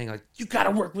doing his thing. Like, you got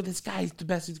to work with this guy. He's the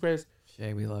best. He's the greatest.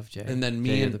 Jay, we love Jay. And then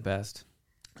Jay are the best.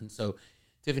 And so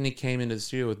Tiffany came into the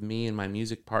studio with me and my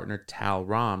music partner Tal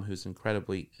Ram, who's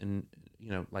incredibly, and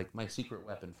like my secret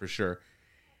weapon for sure.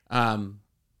 And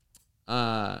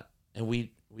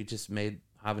we just made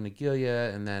Hava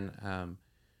Nagila, and then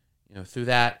through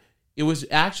that. It was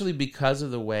actually because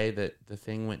of the way that the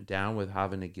thing went down with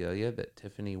Hava Nagila that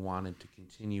Tiffany wanted to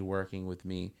continue working with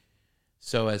me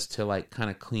so as to, like, kind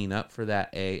of clean up for that,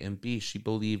 A, and B, she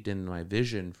believed in my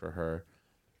vision for her,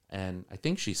 and I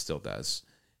think she still does.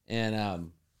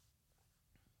 And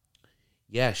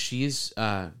she's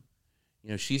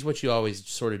she's what you always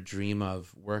sort of dream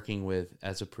of working with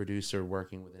as a producer,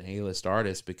 working with an A-list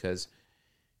artist, because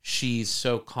she's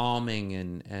so calming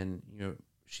and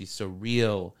she's so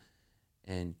real.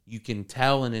 And you can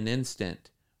tell in an instant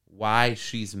why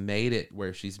she's made it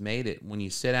where she's made it. When you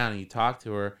sit down and you talk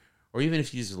to her, or even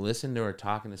if you just listen to her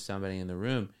talking to somebody in the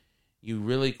room, you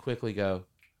really quickly go,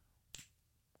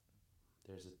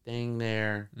 there's a thing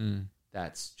there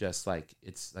that's just like,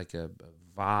 it's like a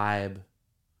vibe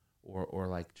or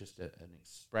like just an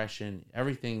expression.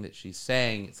 Everything that she's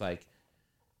saying, it's like,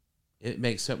 it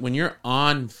makes sense. When you're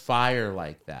on fire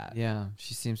like that. Yeah,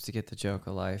 she seems to get the joke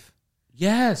of life.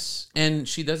 Yes, and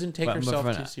she doesn't take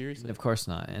herself too seriously. Of course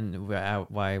not. And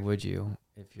why would you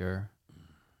if you're...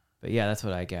 But yeah, that's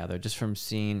what I gather. Just from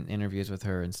seeing interviews with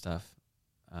her and stuff,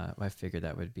 I figured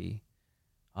that would be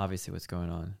obviously what's going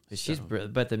on.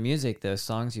 But the music, the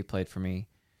songs you played for me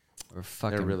were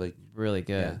fucking really good.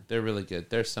 Yeah, they're really good.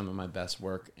 They're some of my best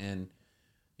work, and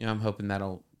I'm hoping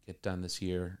that'll get done this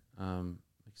year.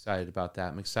 Excited about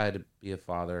that. I'm excited to be a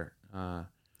father.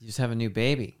 You just have a new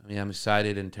baby. I mean, I'm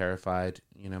excited and terrified.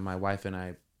 My wife and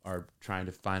I are trying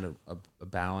to find a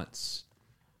balance.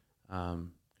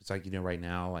 It's like, right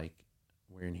now, like,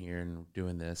 we're in here and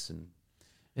doing this, and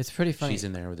it's pretty funny. She's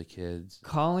in there with the kids.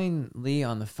 Calling Lee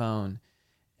on the phone,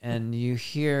 and you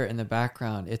hear in the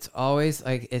background, it's always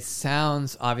like, it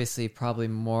sounds obviously probably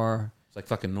more... It's like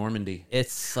fucking Normandy.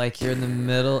 It's like you're in the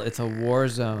middle. It's a war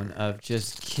zone of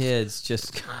just kids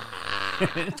just...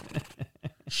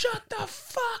 Shut the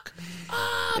fuck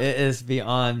up! It is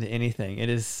beyond anything. It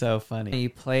is so funny. You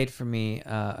played for me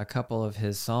a couple of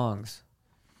his songs,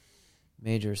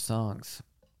 major songs.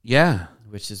 Yeah.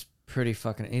 Which is pretty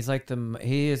fucking.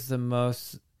 He is the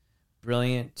most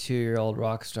brilliant 2-year-old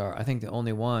rock star. I think the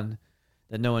only one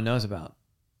that no one knows about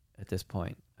at this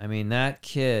point. I mean, that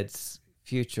kid's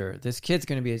future. This kid's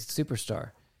going to be a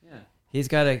superstar. Yeah. He's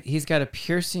got a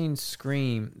piercing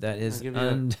scream that is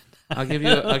I'll give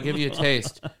you a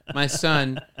taste. My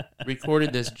son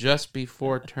recorded this just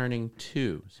before turning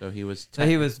 2, so he was. So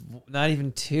he was not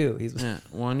even 2. He's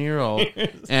 1 year old,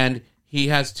 and he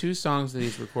has 2 songs that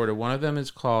he's recorded. One of them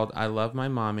is called "I Love My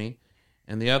Mommy,"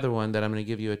 and the other one that I'm going to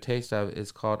give you a taste of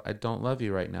is called "I Don't Love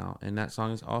You Right Now," and that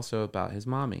song is also about his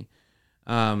mommy.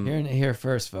 Here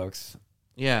first, folks.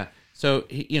 Yeah. So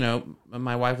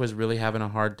my wife was really having a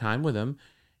hard time with him,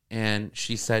 and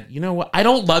she said, "You know what? I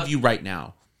don't love you right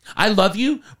now. I love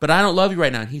you, but I don't love you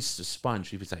right now." And he's a sponge.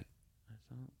 He was like, "I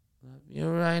don't love you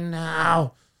right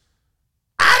now.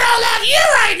 I don't love you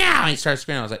right now." And he started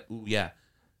screaming. I was like, "Ooh, yeah,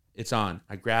 it's on."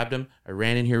 I grabbed him. I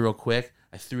ran in here real quick.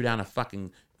 I threw down a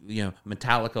fucking,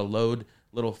 Metallica load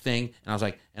little thing. And I was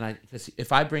like, because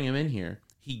if I bring him in here,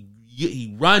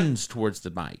 he runs towards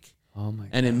the mic. Oh my God.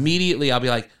 And immediately I'll be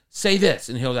like, "Say this."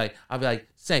 And I'll be like,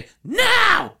 "Say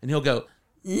now." And he'll go,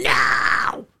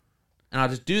 "Now." And I'll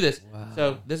just do this. Wow.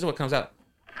 So this is what comes out.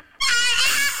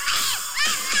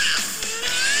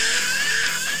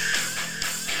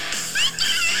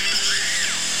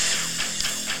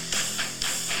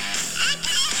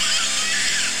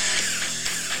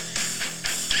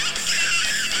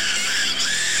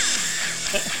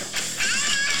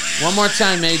 One more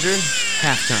time, Major.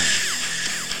 Halftime.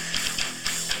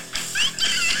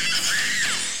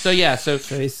 So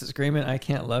he's screaming, "I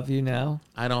can't love you now."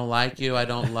 I don't like you. I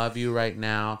don't love you right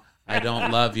now. I don't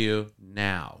love you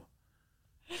now.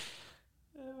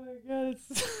 Oh my God,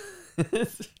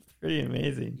 it's pretty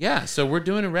amazing. Yeah, so we're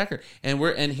doing a record, and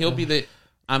he'll be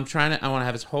I want to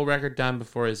have his whole record done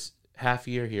before his half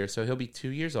year here, so he'll be 2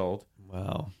 years old.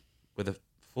 Wow. With a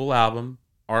full album,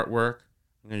 artwork.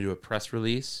 I'm going to do a press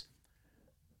release.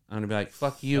 I'm going to be like,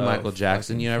 "Fuck you, Michael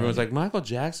Jackson." Everyone's like, "Michael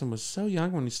Jackson was so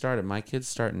young when he started." My kid's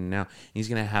starting now. He's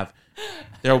going to have,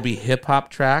 there will be hip hop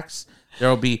tracks. There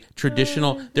will be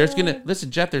traditional, there's going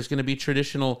to be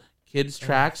traditional kids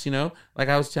tracks, like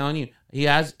I was telling you. He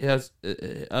has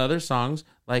other songs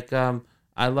like,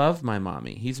 "I Love My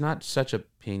Mommy." He's not such a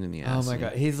pain in the ass. Oh my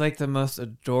God. He's like the most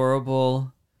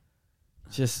adorable,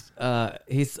 just,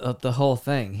 he's the whole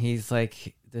thing. He's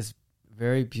like this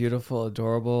very beautiful,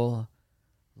 adorable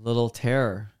little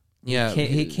terror. Yeah.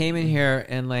 He came in here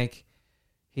and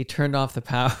he turned off the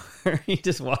power. He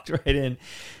just walked right in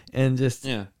and just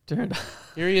turned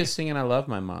off. Here he is singing "I Love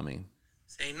My Mommy."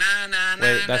 Say na na na.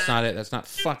 Wait, that's not it. That's not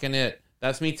fucking it.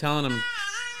 That's me telling him.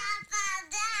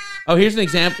 Oh, here's an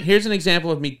example. Here's an example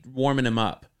of me warming him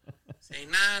up. Say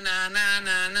na na na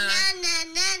na na. Na na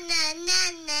na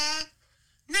na na.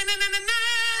 Na na na na na.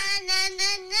 Na na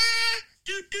na.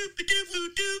 Do do do do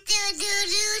do do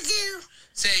do do.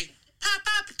 Say pop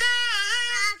pop da.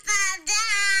 Pop da.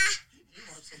 You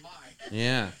want some mine?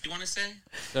 Yeah. You want to say?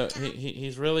 So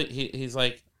he's really he's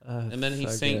like, and then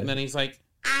he's singing, and then he's like,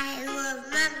 "I love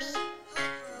mommy.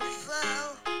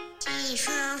 She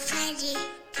from Freddy.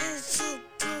 Poo poo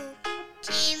poo.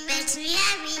 She makes me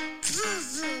happy. Poo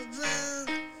poo poo.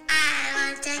 I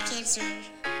want to kiss her.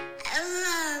 I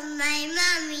love my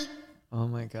mommy." Oh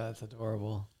my God, it's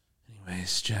adorable.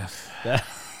 Anyways, Jeff.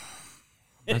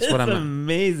 That's what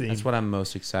amazing. That's what I'm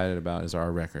most excited about is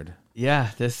our record.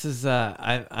 Yeah, this is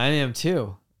I am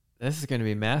too. This is going to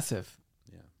be massive.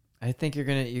 Yeah. I think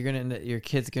your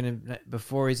kid's going to,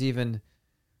 before he's even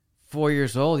 4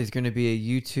 years old, he's going to be a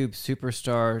YouTube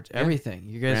superstar, everything.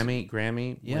 You guys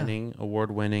Grammy winning,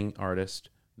 award-winning artist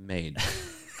made.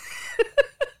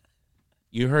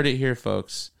 You heard it here,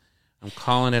 folks. I'm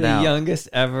calling it out. The youngest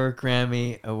ever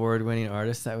Grammy award-winning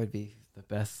artist. That would be the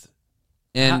best.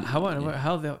 And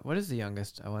what is the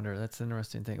youngest? I wonder. That's an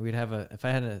interesting thing. We'd have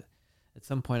at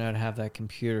some point I'd have that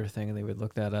computer thing and they would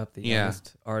look that up. The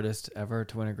youngest artist ever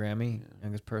to win a Grammy,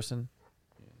 youngest person.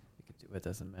 You could do it.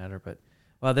 Doesn't matter. But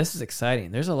wow, this is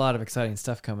exciting. There's a lot of exciting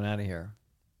stuff coming out of here.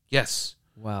 Yes.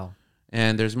 Wow.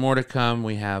 And there's more to come.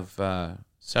 We have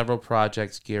several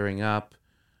projects gearing up.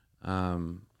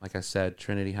 Like I said,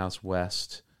 Trinity House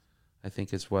West, I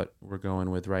think is what we're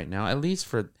going with right now. At least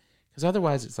because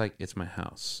otherwise it's like, it's my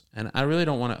house. And I really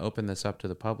don't want to open this up to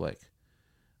the public.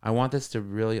 I want this to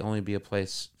really only be a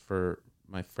place for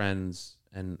my friends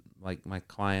and like my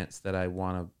clients that I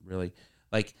want to really,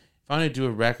 like if I want to do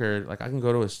a record, like I can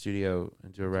go to a studio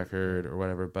and do a record or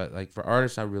whatever. But like for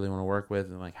artists I really want to work with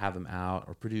and like have them out,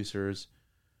 or producers,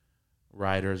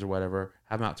 writers or whatever,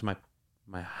 have them out to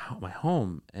my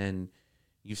home and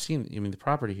you've seen. I mean, the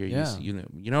property here. Yeah. You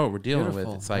know what we're dealing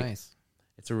Beautiful. with. It's like nice.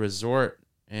 it's a resort,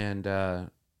 and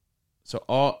so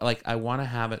all like I want to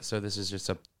have it so this is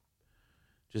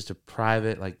just a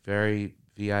private, like very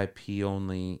VIP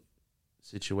only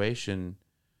situation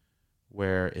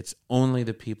where it's only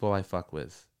the people I fuck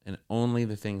with and only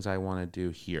the things I want to do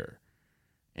here.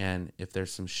 And if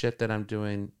there's some shit that I'm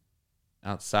doing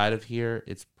outside of here,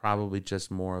 it's probably just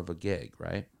more of a gig,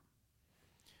 right?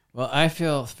 Well, I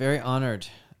feel very honored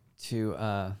to...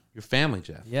 Your family,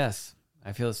 Jeff. Yes,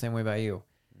 I feel the same way about you.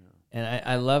 Yeah. And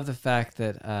I love the fact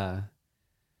that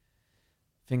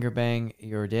Finger Bang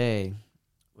Your Day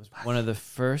was one of the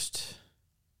first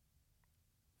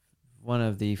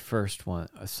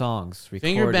songs recorded.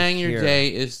 Finger Bang Your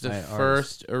Day is the artists.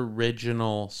 first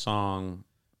original song.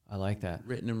 I like that.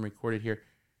 Written and recorded here.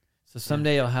 So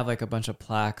someday you'll have like a bunch of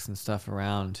plaques and stuff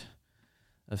around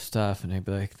of stuff, and they'd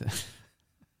be like,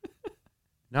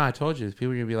 No, I told you. People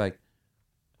are going to be like,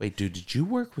 wait, dude, did you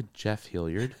work with Jeff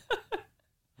Hilliard?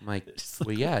 I'm like,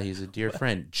 well, yeah, he's a dear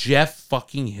friend. Jeff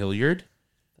fucking Hilliard?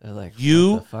 They're like,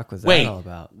 you? What the fuck was that all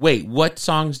about? Wait, what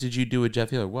songs did you do with Jeff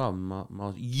Hilliard?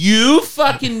 Well, you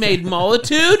fucking made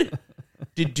Multitude?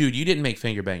 Dude, you didn't make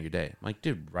Finger Bang Your Day. I'm like,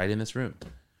 dude, right in this room.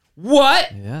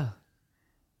 What? Yeah.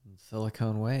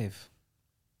 Silicone Wave.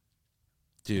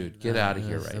 Dude, get out of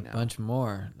here right now. A bunch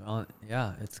more.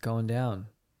 Yeah, it's going down.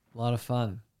 A lot of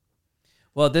fun.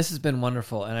 Well, this has been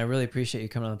wonderful, and I really appreciate you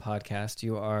coming on the podcast.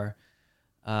 You are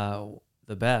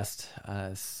the best.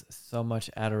 So much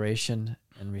adoration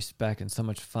and respect and so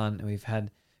much fun. And we've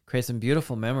created some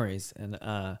beautiful memories and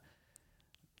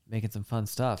making some fun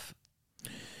stuff.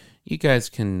 You guys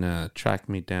can track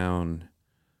me down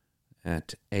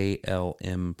at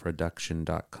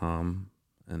almproduction.com,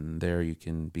 and there you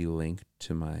can be linked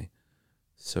to my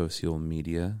social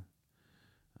media,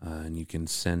 and you can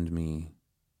send me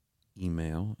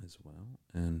email as well.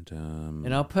 And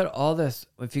I'll put all this,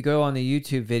 if you go on the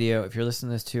YouTube video, if you're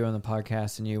listening to this too on the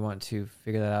podcast and you want to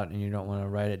figure that out and you don't want to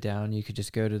write it down, you could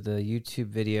just go to the YouTube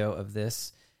video of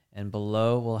this, and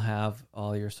below we'll have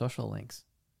all your social links.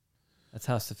 That's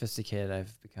how sophisticated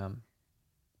I've become.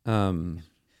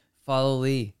 Follow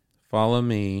Lee. Follow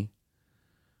me.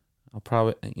 I'll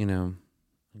probably, I'm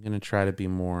going to try to be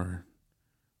more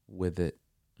with it.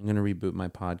 I'm going to reboot my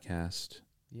podcast.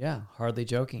 Yeah, hardly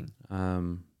joking.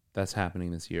 That's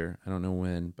happening this year. I don't know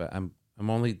when, but I'm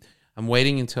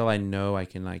waiting until I know I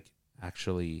can like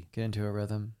actually get into a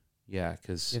rhythm. Yeah,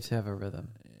 because you have to have a rhythm.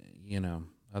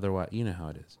 Otherwise, you know how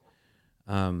it is.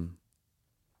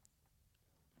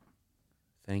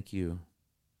 Thank you,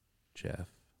 Jeff.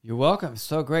 You're welcome.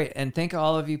 So great. And thank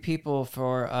all of you people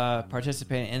for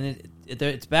participating. And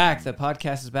it's back. The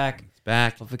podcast is back. It's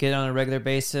back. We'll get it on a regular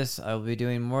basis. I will be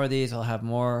doing more of these. I'll have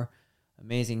more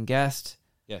amazing guests.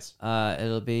 Yes.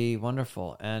 It'll be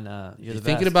wonderful. And you're the best.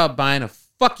 Thinking about buying a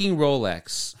fucking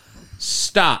Rolex,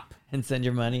 stop. And send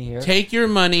your money here. Take your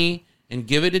money and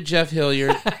give it to Jeff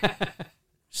Hilliard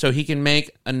so he can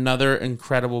make another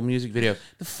incredible music video.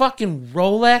 The fucking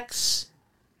Rolex?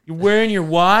 You're wearing your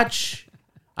watch?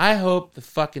 I hope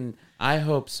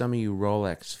some of you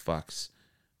Rolex fucks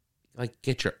like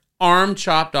get your arm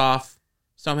chopped off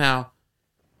somehow.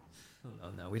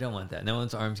 No, we don't want that. No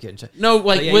one's arms getting chopped. No,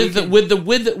 like yeah, with the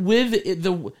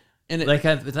and like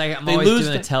it's like I'm always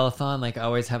doing a telethon. Like I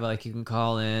always have like you can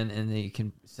call in and then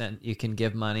you can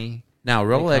give money. Now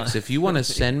Rolex, if you want to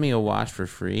send me a watch for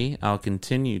free, I'll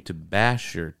continue to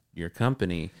bash your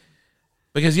company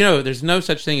because there's no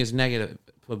such thing as negative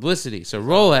publicity. So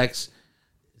Rolex.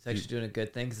 It's actually doing a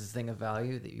good thing because it's a thing of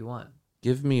value that you want.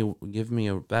 Give me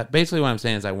that. Basically, what I'm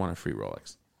saying is I want a free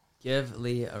Rolex. Give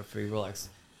Lee a free Rolex.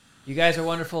 You guys are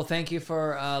wonderful. Thank you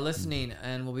for listening,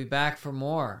 and we'll be back for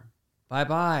more.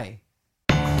 Bye-bye.